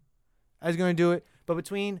 I was going to do it, but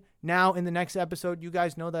between now and the next episode, you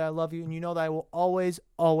guys know that I love you, and you know that I will always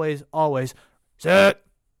set.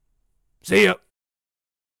 See ya.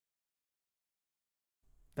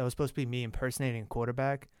 That was supposed to be me impersonating a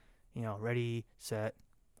quarterback. Ready, set,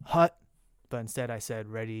 hut. But instead I said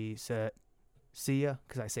ready, set, see ya,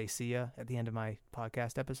 because I say see ya at the end of my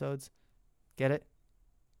podcast episodes. Get it?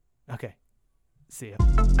 Okay. See ya.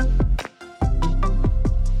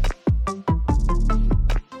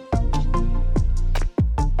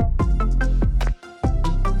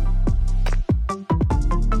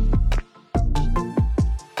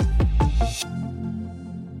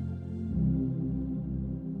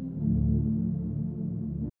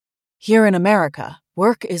 Here in America,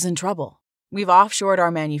 work is in trouble. We've offshored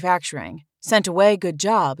our manufacturing, sent away good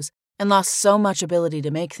jobs, and lost so much ability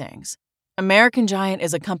to make things. American Giant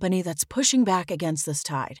is a company that's pushing back against this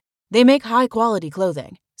tide. They make high-quality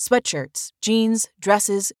clothing, sweatshirts, jeans,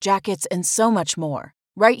 dresses, jackets, and so much more,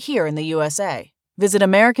 right here in the USA. Visit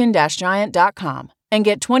American-Giant.com and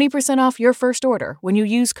get 20% off your first order when you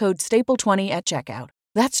use code STAPLE20 at checkout.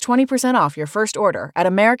 That's 20% off your first order at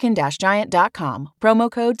American-Giant.com,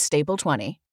 promo code STAPLE20.